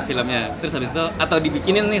di Ah. filmnya. Terus habis itu atau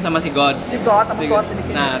dibikinin nih sama si God. Si God sama God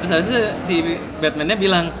dibikin. Nah, terus habis itu si Batman-nya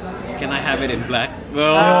bilang, "Can I have it in black?"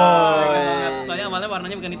 Wow. Soalnya awalnya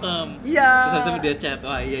warnanya bukan hitam. Iya. Terus habis itu dia chat,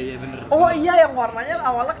 "Wah, iya bener." Oh iya, yang warnanya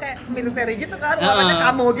awalnya kayak militer gitu kan, warnanya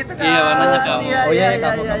kamu gitu kan. Iya, warnanya kamu. Iya, Oh, iya, iya,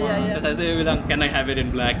 kamu, iya, kamu. iya, iya. Terus habis itu dia bilang, "Can I have it in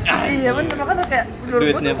black?" Iya bener, makanya kayak menurut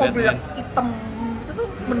gue Duitnya tuh mobil Batman. yang hitam itu tuh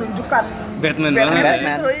menunjukkan Batman Batman banget. itu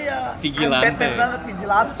justru iya Vigilante. Batman banget,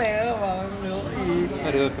 vigilante emang. Yoi.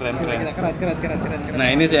 Aduh, keren. Gila, keren. Nah,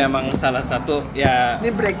 ini sih emang salah satu ya Ini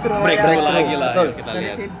breakthrough breakthrough ya. lagi lah Betul. yang kita Dari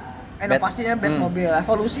lihat. si inovasinya Batmobile,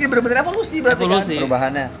 evolusi, bener-bener evolusi berarti Evolusi. kan.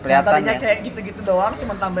 Perubahannya Yang kelihatan tadinya ya. kayak gitu-gitu doang,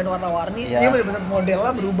 cuma tambahin warna-warni, Iya. ini bener-bener modelnya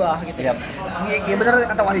berubah gitu. Yap. Iya bener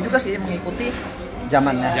kata Wahyu juga sih, mengikuti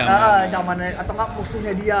Zamannya. zamannya atau enggak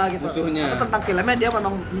musuhnya dia gitu. Musuhnya. Atau tentang filmnya dia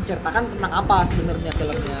memang menceritakan tentang apa sebenarnya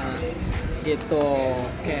filmnya. Gitu.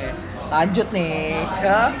 Oke. Lanjut nih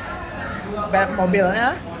ke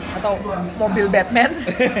mobilnya atau mobil Batman.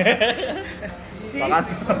 Si Bahkan.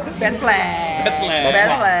 Ben Affleck. Ben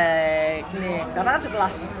Affleck. Nih, karena kan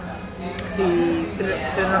setelah si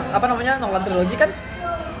Nolan trilogy kan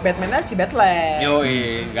Batman-nya si Ben Affleck.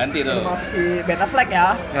 Yoi, ganti tuh. Si Ben Affleck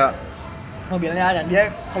ya Ya. mobilnya, dan dia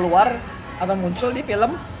keluar atau muncul di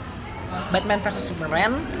film Batman vs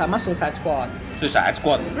Superman sama Suicide Squad. Suicide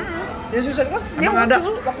Squad. Di Suicide Squad dia Emang ada?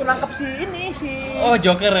 muncul waktu nangkep si ini si Oh,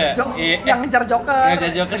 Joker ya? yang ngejar Joker.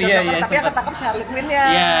 Ngejar Joker, iya, tapi sempet. yang ketangkep si Harley Quinn-nya.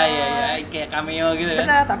 Iya, kayak cameo gitu ya.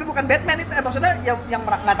 Benar, tapi bukan Batman itu. Maksudnya yang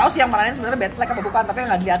nggak tahu sih yang meranin sebenarnya Batfleck apa bukan, tapi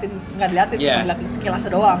nggak diliatin, Iya. cuma diliatin sekilas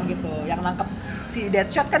doang gitu. Yang nangkep si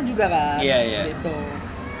Deadshot kan juga kan. Iya. Gitu.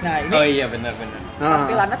 Nah, ini Oh iya, benar.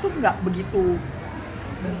 tampilannya tuh nggak begitu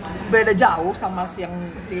beda jauh sama si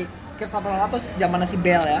Christopher Nolan atau zamannya si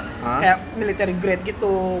Bale ya. Kayak military grade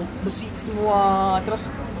gitu, besi semua, terus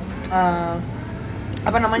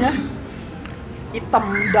hitam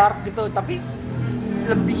dark gitu, tapi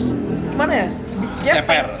lebih gimana ya? Lebih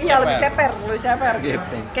Ceper. Iya, lebih ceper.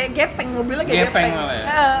 Gepeng. Kayak gepeng, mobilnya kayak Gepeng gepeng. malah ya.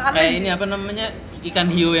 Aneh. Kayak ini apa namanya? Ikan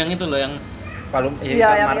hiu yang itu loh yang Palung,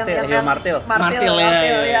 Iya, martil, martil. Martil,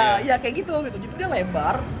 ya. Iya, kayak gitu. Jadi dia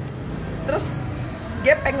lebar. Terus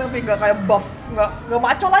gepeng tapi nggak kayak buff, nggak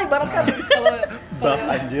maco lah ibaratkan. Buff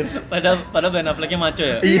anjir. padahal Ben Affleck-nya maco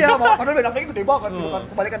ya? Iya, padahal Ben Affleck gede banget gitu kan,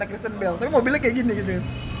 kebalikan dari Christian Bale. Tapi mobilnya kayak gini gitu.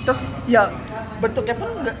 Terus ya bentuknya pun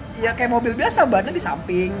nggak, ya kayak mobil biasa, bannya di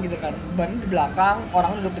samping gitu kan, ban di belakang,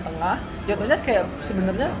 orang duduk di tengah. Jatuhnya kayak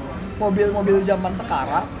sebenarnya mobil-mobil zaman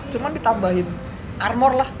sekarang, cuman ditambahin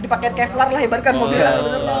armor lah, dipakai Kevlar lah ibaratkan mobilnya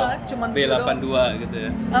sebenarnya. Cuman B82 gitu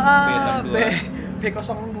ya.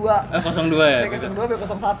 B02. 02 ya? B02,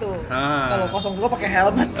 B01. Ah. Kalau 02 pakai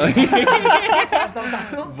helmet. Oh, iya.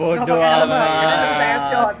 01 Bodoh nggak pakai helmet, amat. kita bisa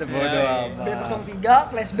headshot. Bodoh Iya. amat. B03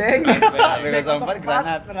 flashbang. B04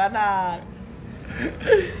 granat. granat.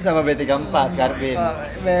 Sama B34 karbin.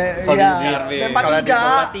 Iya. Karbin. Kalau di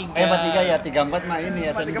B43. 43 ya, 34 mah ini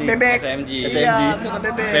ya, SMG. Bebek. SMG. Iya, kita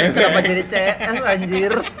bebek. Kenapa jadi CS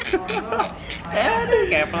anjir?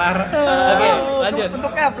 Kevlar. Oke, lanjut.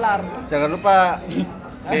 Untuk Kevlar. Jangan lupa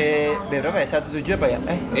B berapa ya? 17 apa ya?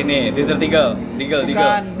 Ini Desert Eagle.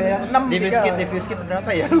 Bukan. B6 Di Fiskit berapa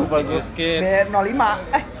ya? Lupa gue. Basket. B05.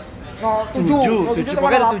 07. 7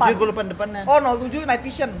 pokoknya ada 7 gue lupa depannya. Oh, 07 Night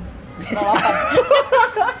Vision. 08.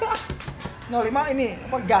 05 ini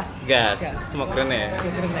apa gas. Smoke grenade.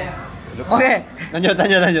 Sebenarnya. Oke. Lanjut.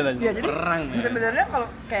 Ya, jadi Perang ya. sebenarnya kalau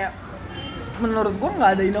kayak menurut gua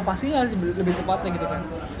nggak ada inovasinya sih, lebih tepatnya gitu kan.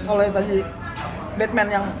 Kalau yang tadi Batman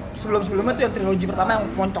yang sebelum-sebelumnya tuh yang trilogi pertama yang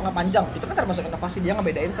moncongnya panjang, itu kan termasuk inovasi, dia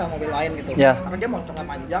ngebedain sama mobil lain gitu. Ya. Karena dia moncongnya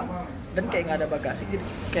panjang dan kayak nggak ada bagasi gitu.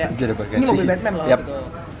 Kayak Nggak ada bagasi. ini mobil Batman loh Yap. gitu.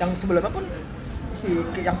 Yang sebelumnya pun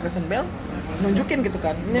yang Christian Bale nunjukin gitu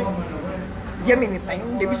kan. Ini dia mini tank,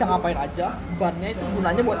 dia bisa ngapain aja, bannya itu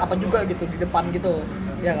gunanya buat apa juga gitu di depan gitu,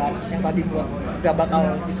 ya kan? Yang tadi buat gak bakal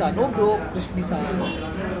bisa nubruk, terus bisa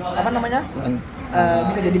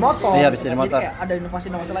bisa jadi motor. Iya, bisa jadi motor. Kayak ada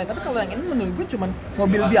inovasi-inovasi lain. Tapi kalau yang ini menurut gue cuman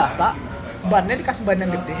mobil biasa, bannya dikasih ban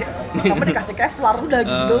yang gede, sama dikasih Kevlar udah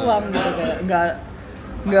gitu doang gitu, kayak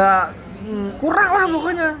nggak kurang lah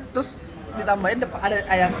pokoknya. Terus ditambahin ada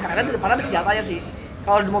yang karena di depan ada senjatanya sih.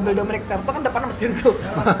 Kalau di mobil Dominic Toretto kan depannya mesin tuh,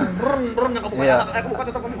 brun yang kebuka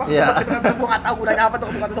tutup gitu kan, gua nggak tahu gunanya apa tuh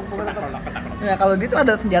kebuka tutup. Ya kalau dia tuh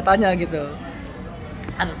ada senjatanya gitu,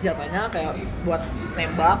 ada senjatanya kayak buat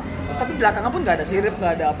nembak, tapi belakangnya pun nggak ada sirip,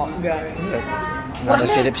 nggak ada apa, nggak ada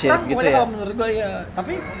sirip-sirip gitu ya. Kalau menurut gua ya,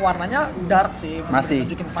 tapi warnanya dark sih, masih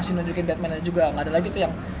nunjukin Batman-nya juga, nggak ada lagi tuh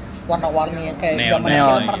yang warna-warni yang kayak zaman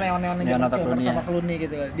Kilmer neon Kilmer sama Clooney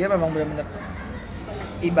gitu. Dia memang benar-benar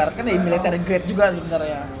ibaratkan ya military grade juga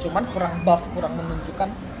sebenarnya, cuman kurang buff, kurang menunjukkan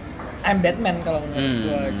I'm Batman kalau menurut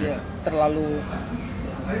gua. Dia terlalu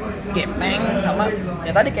gepeng sama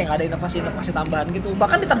ya tadi kayak nggak ada inovasi tambahan gitu,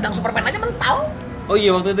 bahkan ditendang Superman aja mental. Oh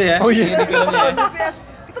iya waktu itu ya. Oh iya. Di filmnya.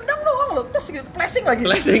 Ditendang doang loh, terus flashing lagi.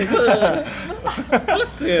 Flashing.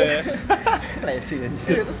 Plus ya. Flashing.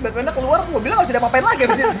 Terus Batman-nya keluar, mobilnya nggak bisa diapa-apain lagi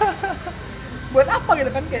abis itu. Buat apa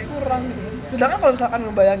gitu kan, kayak kurang gitu. Sedangkan kalau misalkan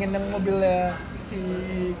ngebayangin yang mobilnya si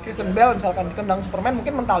Christian Bale misalkan ditendang Superman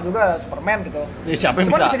mungkin mental juga Superman gitu. Ya, siapa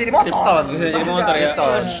yang cuman bisa jadi motor. Bisa jadi motor ya.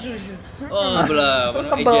 Oh, belum. Terus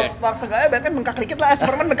tebel, bangsa gak ya Batman bengkak dikit lah,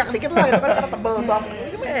 Superman bengkak dikit lah gitu kan karena tebel buff.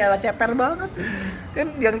 Itu mah ya ceper banget. Kan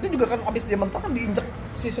yang itu juga kan abis dia mentok kan diinjek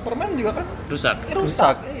si Superman juga kan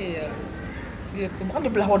rusak. Iya. Gitu, kan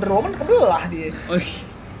dibelah Wonder Woman kebelah dia.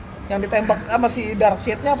 Yang ditembak sama si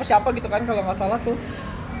Darkseid-nya apa siapa gitu kan kalau nggak salah tuh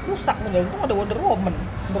rusak. Untung ada Wonder Woman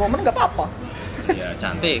nggak apa-apa. Iya,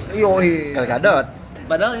 cantik. Yoi. Gal Gadot.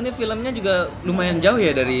 Padahal ini filmnya juga lumayan jauh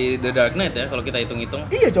ya dari The Dark Knight ya kalau kita hitung-hitung.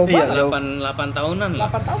 Iya, jauh banget. 8 tahunan lah.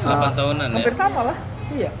 8 tahunan ya. Hampir sama lah.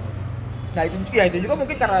 Iya. Nah itu juga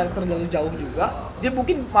mungkin karena terlalu jauh juga, dia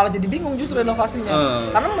mungkin malah jadi bingung justru inovasinya.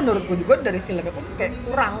 Karena menurutku juga dari filmnya pun kayak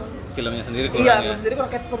kurang. Filmnya sendiri kurang. Iya, filmnya sendiri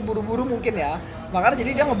kurang, kayak terburu-buru mungkin ya. Makanya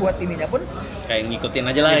jadi dia ngebuat ininya pun kayak ngikutin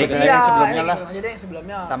aja lah. Iya, sebelumnya lah. Aja deh yang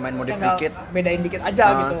sebelumnya. Tambahin modif dikit. Bedain dikit aja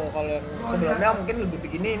gitu. Kalau yang sebelumnya mungkin lebih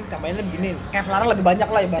begini, tambahinnya begini. Kevlar lebih banyak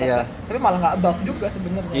lah ibaratnya. Tapi malah nggak buff juga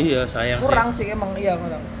sebenarnya. Iya, sayang. Kurang sih emang, iya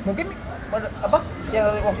kurang. Mungkin apa yang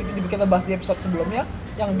waktu itu kita bahas di episode sebelumnya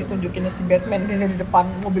yang ditunjukinnya si Batman dia di depan,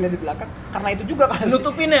 mobilnya di belakang, karena itu juga kan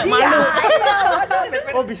nutupin ya, malu.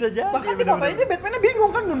 Iya, Oh bisa jadi. bahkan di fotonya Batman-nya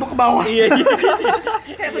bingung kan nunduk ke bawah. Iya.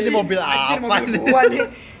 Kayak Ini mobil apa mobil gua nih.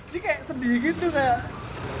 Dia kayak sedih gitu kayak.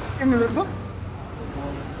 Ya menurut gua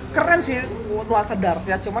keren sih nuansa dark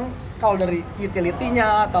ya, cuman kalau dari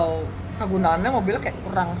utility-nya atau kegunaannya mobilnya kayak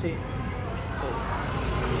kurang sih.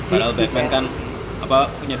 Padahal Batman kan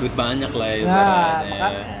punya duit banyak lah ya. Nah,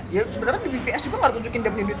 makanya ya sebenarnya di BVS juga nggak tunjukin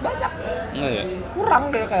dia punya duit banyak. Enggak ya? Kurang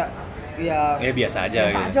deh kayak ya biasa aja.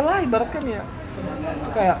 Biasa aja lah ibaratkan ya. Itu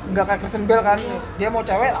kayak nggak kayak Christian Bale kan, dia mau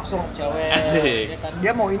cewek langsung cewek. Asik. Ya kan?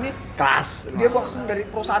 Dia mau ini kelas. Dia langsung dari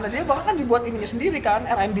perusahaan dia bahkan kan dibuat ininya sendiri kan,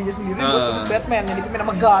 R&D-nya sendiri buat khusus Batman yang dipimpin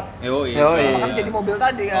sama God. Makanya jadi mobil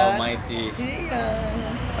tadi kan. Almighty. Iya.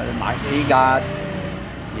 Almighty God.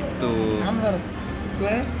 Itu. Menurut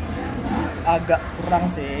gue agak kurang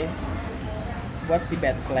sih buat si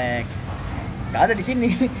Batfleck. Gak ada di sini.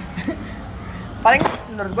 Paling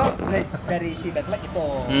menurut gua dari si Batfleck itu.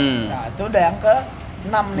 Nah, itu udah yang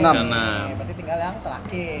ke-6 nih. Berarti tinggal yang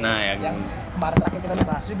terakhir. Nah, yang kemarin terakhir kita udah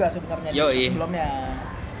bahas juga sebenarnya di episode sebelumnya.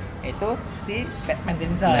 Itu si Batman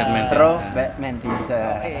Tinsa. Batman Tinsa.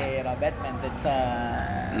 Batman Tinsa.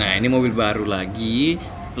 Nah, ini mobil baru lagi.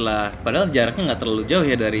 Setelah padahal jaraknya nggak terlalu jauh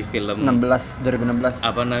ya dari film 2016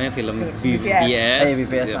 apa namanya film BVS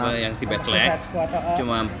yang si Batfleck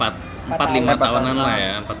cuma 4-5 tahunan lah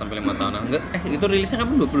ya, 4-5 tahunan. Enggak, itu rilisnya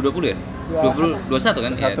kapan? 2020 ya? 21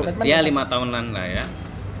 kan? Ya 5 tahunan lah ya.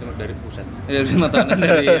 Dari 5 tahunan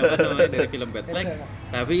dari film Batfleck.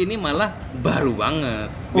 Tapi ini malah baru banget.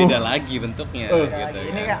 Beda lagi bentuknya gitu.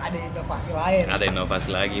 Ini nggak ada inovasi lain. Ada inovasi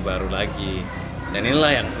lagi, baru lagi. Dan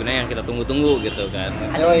inilah yang sebenarnya yang kita tunggu-tunggu gitu kan.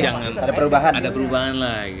 Jangan ada perubahan. Ada perubahan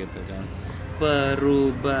lah gitu kan.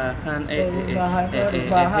 Perubahan.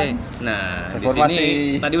 Nah, di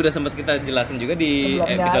sini tadi udah sempat kita jelasin juga di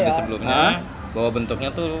episode sebelumnya bahwa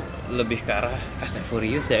bentuknya tuh lebih ke arah Fast and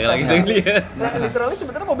Furious ya kalau kita lihat. Nah, literally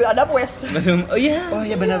sebenarnya mobil Adapwes. Oh iya. Oh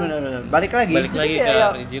iya benar. Balik lagi ke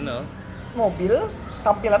original. Mobil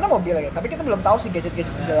tampilannya mobil ya, tapi kita belum tahu sih gadget-gadget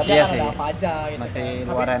di dalamnya ada apa aja gitu. Masih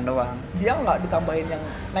luaran doang. Dia nggak ditambahin yang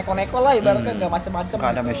neko-neko lah ibaratnya, nggak macam-macam.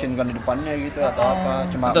 Nggak ada mesin gun di depannya gitu atau apa,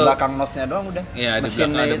 cuma belakang nosnya doang udah. Iya, di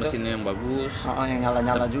belakang ada mesinnya yang bagus. Yang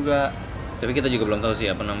nyala-nyala juga. Tapi kita juga belum tahu sih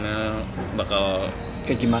apa namanya bakal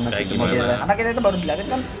kayak gimana sih itu modelnya. Karena kita itu baru dilihatin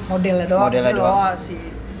kan modelnya doang. Si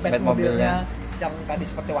Batmobilnya yang tadi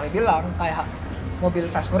seperti Wahyu bilang kayak mobil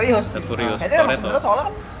Fast Furious. Kayaknya emang sebenarnya soalnya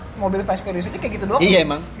kan mobil Fast Furious aja kayak gitu doang. Iya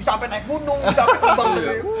emang. Bisa sampai naik gunung, bisa sampai terbang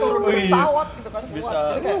dari turun dari pesawat gitu kan. Bisa,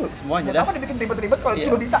 Jadi kayak semuanya buat dah. apa dibikin ribet-ribet kalau Iya.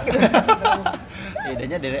 juga bisa gitu.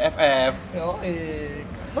 Idenya dari FF.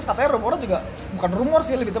 Terus katanya rumornya juga bukan rumor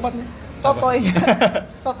sih lebih tepatnya.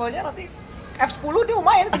 Sotoynya nanti F10 dia mau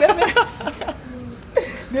main sebenarnya.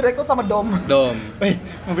 Direkrut sama Dom. Wih,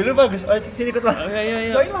 mobil lu bagus. Oh, sini ikut lah. Oh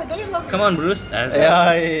iya. Join lah. Come on Bruce. Asik.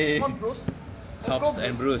 Yoi. Come on, Bruce. Let's go. Hobbs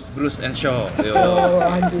and Bruce and Shaw. Yo. Oh,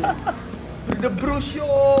 anjir. The Bruce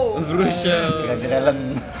Show. Bruce Shaw. Ganti Relen.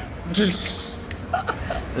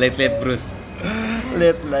 Late Bruce.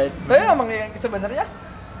 Light. Tapi emang yang sebenarnya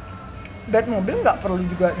Batmobile nggak perlu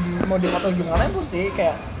juga dimodif atau gimana pun sih,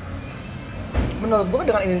 kayak menurut gue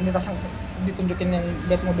dengan identitas yang ditunjukin yang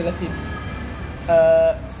Batmobile si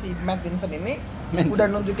Matt Damon ini udah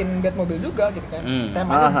nunjukin Batmobile juga gitu kan.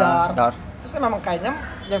 Temanya dark. Terus memang kayaknya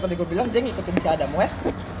yang tadi gue bilang dia ngikutin si Adam West,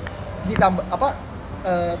 ditambah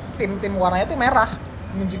tim warnanya tuh merah,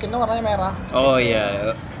 nunjukinnya warnanya merah. Oh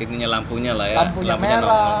iya, ininya lampunya lah ya. Lampunya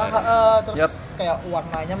merah, terus kayak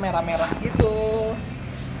warnanya merah-merah gitu.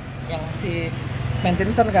 Yang si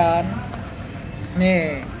Mantinson kan.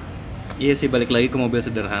 Nih. Iya sih, balik lagi ke mobil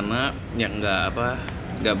sederhana yang nggak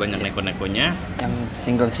banyak neko-nekonya. Yang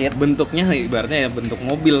single seat. Bentuknya ibaratnya ya bentuk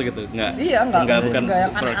mobil gitu, nggak bukan yang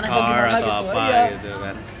supercar aneh-aneh atau gimana atau gitu. apa Iya. gitu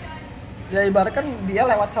kan. Ya ibarat kan dia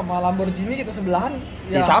lewat sama Lamborghini gitu sebelahan.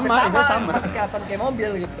 Ya, sama. Masih kelihatan kayak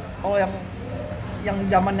mobil gitu. Kalau yang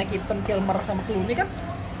zamannya Keaton, Kilmer sama Clooney kan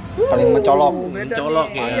Paling mencolok. beda Mencolok,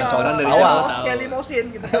 nih. ya. Iya, Orang dari awal. jauh Scale tahu. limousine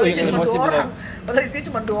gitu. Padahal isinya cuma Limousine, 2 orang. Padahal isinya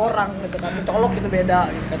cuma 2 orang gitu kan. Mencolok gitu beda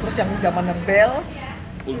gitu kan. Terus yang zamannya Bell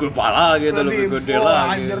Gue pala gitu, lebih gede wah,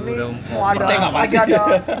 lah anjir gitu. nih, Udah mau ada gede nggak lagi pasti. ada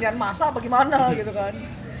inian masa apa gimana gitu kan.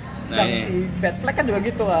 Nah, Yang iya. si Batfleck kan juga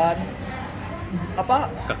gitu kan. Apa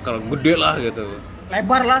keker gede lah gitu.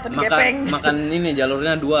 lebar lah tapi gepeng. Makan ini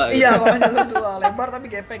jalurnya 2 gitu. Iya, makanya lu 2 lebar tapi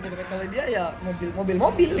gepeng gitu kan. Kalau dia ya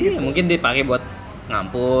mobil Iya, gitu. mungkin dipakai buat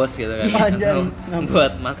ngampus gitu kan. Anjay.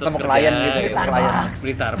 Buat masuk Ketemu kerja, klien gitu, Beli Starbucks.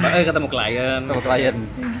 Beli Starbucks, ketemu klien. Sama klien.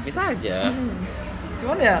 Bisa aja.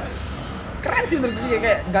 Cuman ya keren sih menurut gue,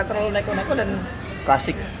 kayak nggak terlalu neko-neko dan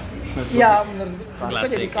Klasik. iya menurut gue Klasik,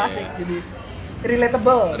 jadi klasik, ya. jadi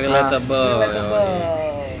relatable. Relatable.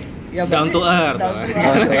 Ya, Down to earth. down to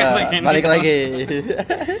earth. Balik lagi.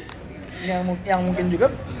 yang mungkin juga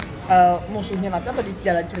musuhnya nanti atau di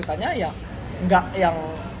jalan ceritanya ya nggak yang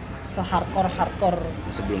hardcore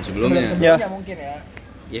Sebelum-sebelumnya. sebelumnya mungkin ya.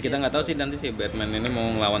 Ya kita nggak tahu sih nanti si Batman ini mau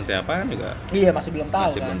ngelawan siapa kan juga. Iya masih belum tahu.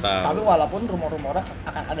 Masih kan. belum tahu. Tapi walaupun rumor-rumornya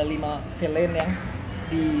akan ada 5 villain yang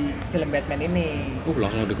di film Batman ini.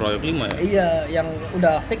 Langsung dikeroyok 5 ya. Iya, yang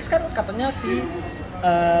udah fix kan katanya si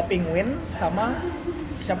Penguin sama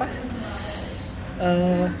siapa?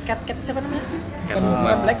 Cat siapa namanya?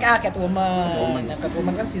 Catwoman. Black Catwoman. Yang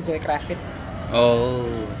Catwoman kan si Zoe Kravitz. Oh.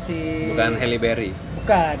 Si Bukan Halle Berry.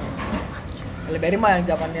 Bukan. Halle Berry mah yang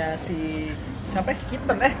zamannya si siapa?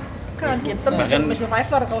 Keaton kan Keaton Bahkan- Michelle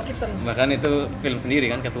Pfeiffer kalau Keaton. Bahkan itu film sendiri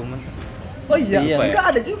kan Catwoman. Oh iya, Iya. enggak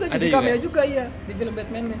ada juga Ada jadi juga? cameo juga ya di film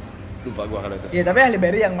Batman-nya. Lupa gua kalau itu. Iya, tapi Halle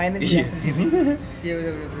Berry yang mainin sih Iya. yang sendiri. Iya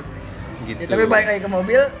benar. Gitu. Ya, tapi balik lagi ke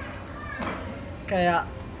mobil kayak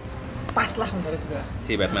pas lah menurut gua.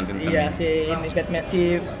 Si Batman Tinson. Iya, si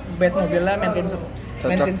Batmobilnya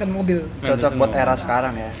Mantinson mobil. Cocok buat era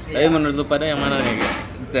sekarang ya. Tapi menurut lu pada yang mana nih?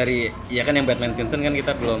 Dari ya kan yang Batman Tinson kan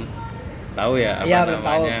kita belum tahu ya apa Iya, belum tahu.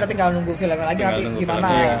 namanya. Kita tinggal nunggu filmnya lagi Tinggal nanti nunggu gimana.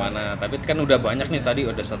 filmnya gimana. Tapi kan udah banyak nih tadi,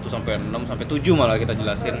 udah 1 sampai 6 sampai 7 malah kita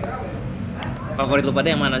jelasin. Favorit lu pada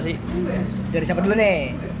yang mana sih? Dari siapa dulu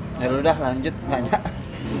nih? Ya udah lanjut nanya.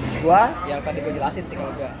 Gua yang tadi gua jelasin sih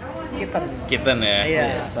kalau gua Keaton. Keaton ya. Iya.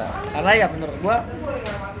 Karena ya menurut gua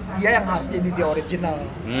dia yang harus jadi the original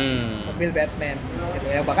mobil Batman gitu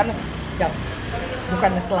ya. Bahkan yang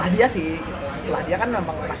bukan setelah dia sih gitu. Setelah dia kan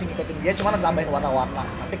memang masih ngikutin dia, cuma tambahin warna-warna.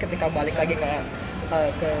 Tapi ketika balik lagi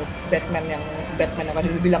ke Batman yang tadi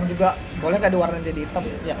lu bilang juga boleh nggak diwarnain jadi hitam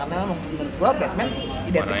ya, karena menurut gua Batman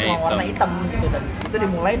identik Warna sama hitam. warna hitam gitu, dan itu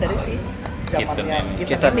dimulai dari si zamannya si Keaton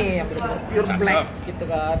Keaton. ini yang benar-benar pure Cakep. black gitu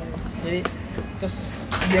kan. Jadi terus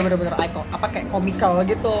dia benar-benar icon apa kayak komikal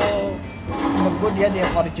gitu. Menurut gua dia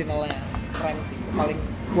originalnya keren sih, paling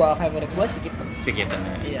gua favorit gua si Keaton. Si Keaton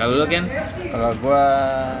ya. Iya. Kalau lu kan? Kalau gua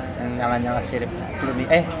yang nyala-nyala sirip Clooney.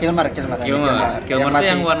 Kilmer. Kilmer tuh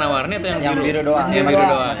yang warna-warni atau yang biru doang. Yang biru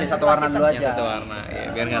doang. Masih satu warna dulu Yang aja. satu warna. Ya,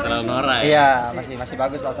 biar nggak terlalu norak. Ya. Iya, masih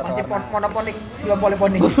bagus kalau satu Masih warna. monoponik, belum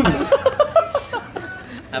poliponik.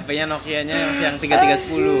 HP-nya Nokia-nya yang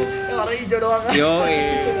 3310. Warna hijau doang kan. Yo,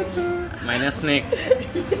 mainnya Snake.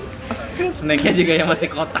 Snake-nya juga yang masih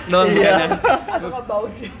kotak doang Iya. bukannya. Atau nggak bau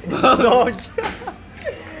sih. Dodge.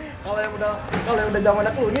 Kalau yang udah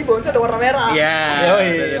zamannya Clooney, Bones ada warna merah. Iya. Yoi,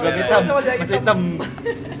 belum hitam, masih hitam.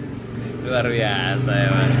 Luar biasa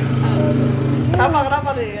emang. Kenapa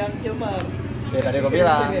nih yang Kilmer? Ya tadi gue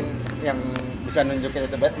bilang yang bisa nunjukin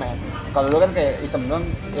itu Batman. Kalau lu kan kayak hitam doang,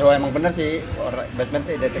 ya emang bener sih Batman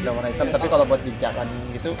tuh identik dengan warna hitam. Tapi kalau buat di jalan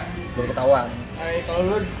gitu jadi ketahuan. Kalau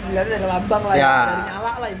lu lihatnya dari lambang lah, ya. Dari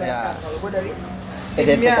nyala lah ibaratkan. Kalau gua dari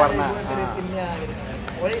identik warna. Dari timnya gitu kan.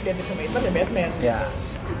 Pokoknya identik sama hitam ya Batman. Ya.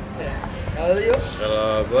 Kalau lu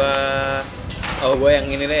Kalau gue yang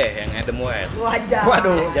ini deh, yang Adam West. Wajah.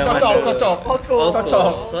 Waduh, Zaman cocok. Old school.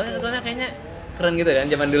 Cocok. Soalnya kayaknya keren gitu kan,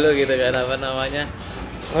 zaman dulu gitu kan, apa namanya,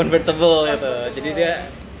 convertible gitu. Jadi dia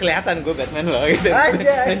kelihatan gue Batman loh gitu.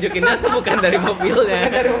 Nunjukinnya tuh bukan dari mobilnya.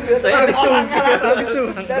 Dari mobil. Saya Dari orang langsung.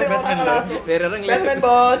 Dari Batman loh. biar orang lihat Batman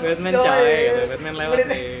bos. Batman coy gitu. Batman lewat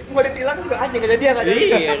nih. Mau ditilang juga anjing enggak jadi enggak jadi.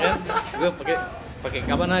 Iya kan. Gue pakai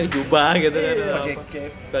kapan lagi jubah gitu kan.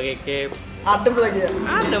 Pakai cape. Adem lagi ya.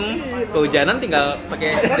 Adem. Kehujanan tinggal pakai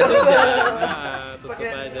jas hujan. Nah, tutup Pakai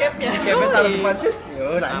aja. cape-nya. Kayak taruh pancis, yo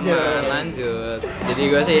Aman, lanjut. Jadi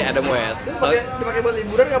gue sih Adam West. Dipakai buat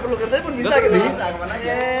liburan enggak perlu kerja pun bisa gitu. Bisa kemana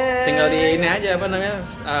aja. Tinggal di ini aja apa namanya?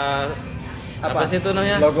 Apa sih itu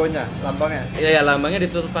namanya? Logonya, lambangnya. Iya, lambangnya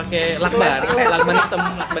ditutup pakai lakban hitam.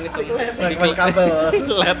 Lakban kabel.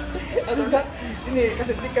 LED. Atau enggak ini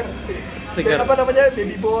kasih stiker. Stiker. Apa namanya?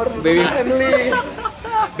 Baby born, Baby. family.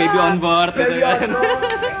 Baby on board gitu Baby kan. on board.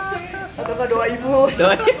 Atau enggak doa ibu.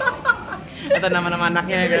 Atau nama-nama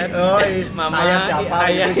anaknya kan. Oh, Mama, ayah siapa,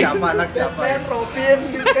 ayah ibu siapa, anak siapa. Batman, Robin,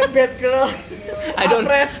 gitu kan Batgirl. I don't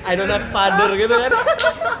have father gitu kan.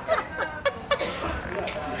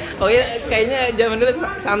 Pokoknya kayaknya zaman dulu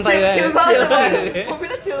santai Chill banget.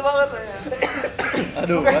 Mobilnya chill banget ya.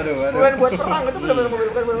 Aduh. Bukan buat perang, itu benar-benar mobil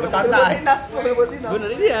bukan mobil Bercanda. buat dinas, mobil buat dinas. Bener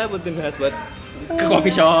dia buat dinas, buat ke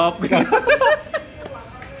coffee shop gitu.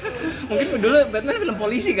 Mungkin dulu Batman film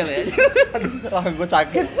polisi kali ya. Aduh, rahang gue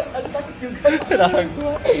sakit. Aduh sakit juga. Rahang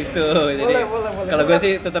gue. Gitu. Jadi Boleh. kalau gue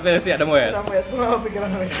sih tetapnya si Adam West. Kenapa ya? Gue nggak pikiran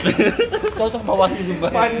apa sih. Cocok bawa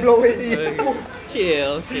sumpah. Mind blowing.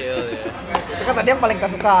 Chill ya. Itu kan tadi yang paling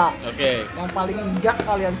gak suka. Oke. Yang paling enggak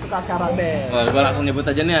kalian suka sekarang deh. Wah, gue langsung nyebut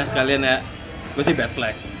aja nih ya sekalian ya. Gue sih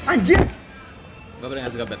Batfleck. Anjir. Gue paling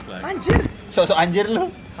gak suka Batfleck. Anjir. Sosok anjir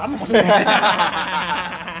lu. Sama maksudnya.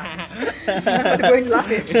 Tadi gue yang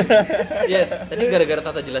jelasin. Iya, tadi gara-gara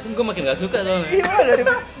Tata jelasin gue makin gak suka soalnya. Iya, dari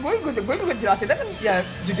gue juga jelasinnya kan ya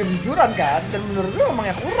jujur-jujuran kan, dan menurut gue emang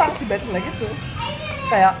ya kurang sih Batman gitu.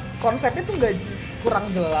 Kayak konsepnya tuh nggak kurang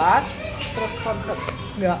jelas, terus konsep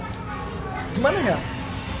nggak gimana ya,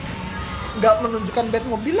 nggak menunjukkan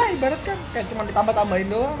Batmobile lah ibarat kan, kayak cuma ditambah-tambahin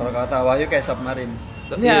doang. Kalau kata Wahyu kayak submarine.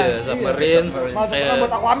 Iya, submarine. Malah cocok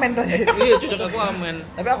buat Aquaman tuh. Iya, cocok Aquaman.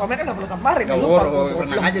 Tapi Aquaman kan nggak perlu submarine. Nggak perlu,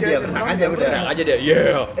 renang aja dia, renang aja udah. Tenang aja dia.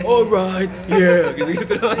 Yeah, alright, yeah,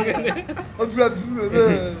 gitu-gitu doang kan.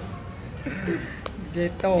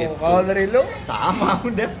 Gitu. Kalau dari lu Sama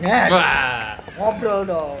udah. ya Wah. ngobrol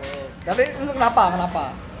dong. Tapi lu kenapa?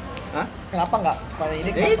 Hah? Kenapa nggak suka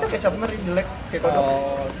ini? Ya itu kayak submarine jelek, kayak kodok.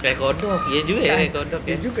 Oh, Kayak kodok, iya juga ya kayak kodok ya.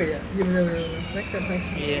 iya juga ya. Iya benar. Make sense.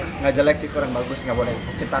 Iya. Nggak jelek sih, kurang bagus, nggak boleh.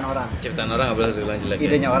 Ciptaan orang. Ciptaan orang nggak boleh dibilang jelek.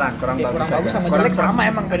 Idenya orang, kurang Iya, bagus. kurang bagus aja. sama Kurang jelek sama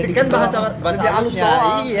emang beda Kan dikit bahasa doang. bahasa Lebih halus halusnya.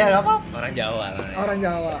 doang. Iya, enggak apa-apa. Orang Jawa. Orang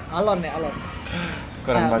Jawa, alon.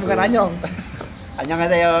 Kurang bagus. Bukan anyong.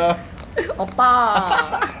 Annyeonghaseyo. Opa.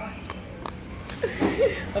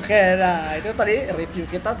 Oke, nah itu tadi review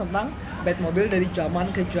kita tentang Batmobile dari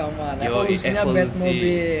zaman ke zaman. Yoi, Evolusinya evolusi.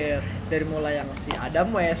 Batmobile dari mulai yang si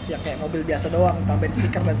Adam West yang kayak mobil biasa doang, tambahin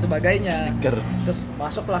stiker dan sebagainya. Stiker. Terus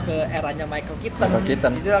masuklah ke eranya Michael Keaton. Michael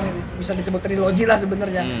Keaton. Itu yang bisa disebut trilogi lah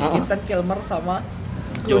sebenarnya. Keaton, Kilmer sama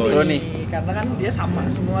Clooney. Karena kan dia sama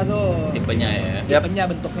semua tuh. Tipenya ya. Tipenya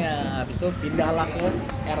bentuknya. Habis itu pindahlah ke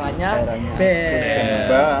eranya Christian Bale.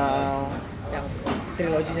 Bale. Yang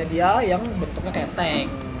triloginya dia yang bentuknya kayak tank.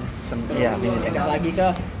 Terus Iya, mini pindah lagi ke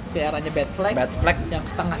si eranya Batfleck yang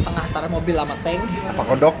setengah-setengah antara mobil sama tank apa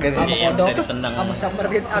kodok gitu. sama Iya, kodok bisa ditendang sama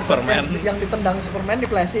submarine Superman. yang ditendang Superman di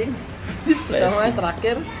flashing sama yang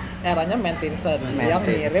terakhir eranya Matt Tinson yang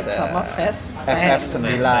mirip sama Fast FF9.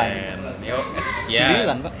 Yo, ya.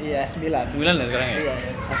 9, Pak. iya 9 9 ya sekarang ya. iya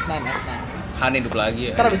F9 Han hidup lagi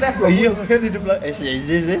ya. ntar abis itu F20 Oh iya, kan hidup lagi.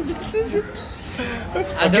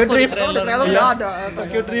 Ada Tokyo kok Drift. trailer Iya. udah ada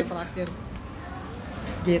Tokyo Drift. terakhir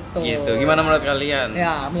gitu. Gimana menurut kalian?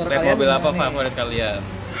 Ya, menurut kalian mobil apa gimana nih? favorit kalian?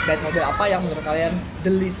 Batmobile apa yang menurut kalian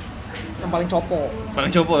the least yang paling copo?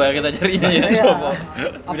 Paling copo ya kita carinya ya. Iya. Copo.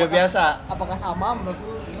 Udah biasa Apakah sama menurut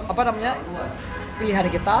apa namanya pilihan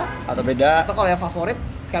kita atau beda? atau kalau yang favorit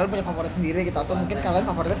kalian punya favorit sendiri gitu atau mungkin kalian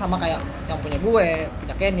favoritnya sama kayak yang punya gue,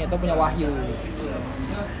 punya Kenny atau punya Wahyu.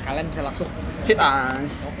 kalian bisa langsung hit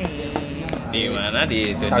us. Di mana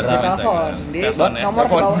di Instagram. Twitter, telepon di Telepon ya. nomor di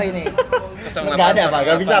Telepon. bawah ini. 08, Nggak ada, Pak.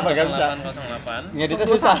 Nggak bisa, Pak. Nggak bisa. 08. Ngeditnya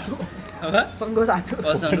susah. Apa? 021.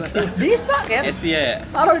 021. Bisa kan? Asia ya?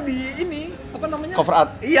 Taruh di ini apa namanya? Cover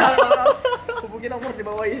art. Iya. Hubungi nomor di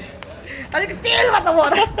bawah ini. Tadi kecil mata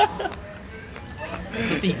nomor.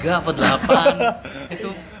 Itu 3 apa 8? Itu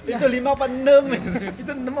Itu 5 apa 6?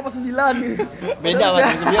 Itu 6 apa 9? Beda Pak,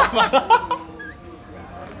 dia Pak.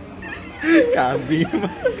 Kambing.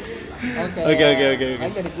 Oke. Baik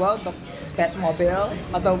dari gua untuk Batmobile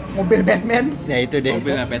atau mobil Batman. Ya itu deh.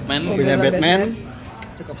 mobilnya Batman. Mobilnya Batman.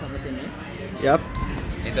 Cukup sampai sini. Yap.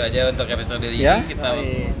 Itu aja untuk episode ini Ya. kita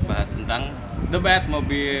Yoi. bahas tentang The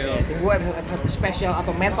Batmobile. Oke, tunggu episode spesial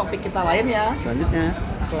atau main topik kita lainnya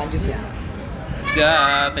selanjutnya.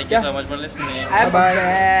 Ya, thank you Ya. so much for listening. I'm a Bye-bye.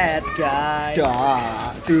 bad guy.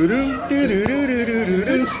 Dah. Turun.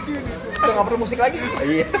 Udah nggak perlu musik lagi.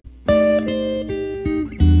 Iya.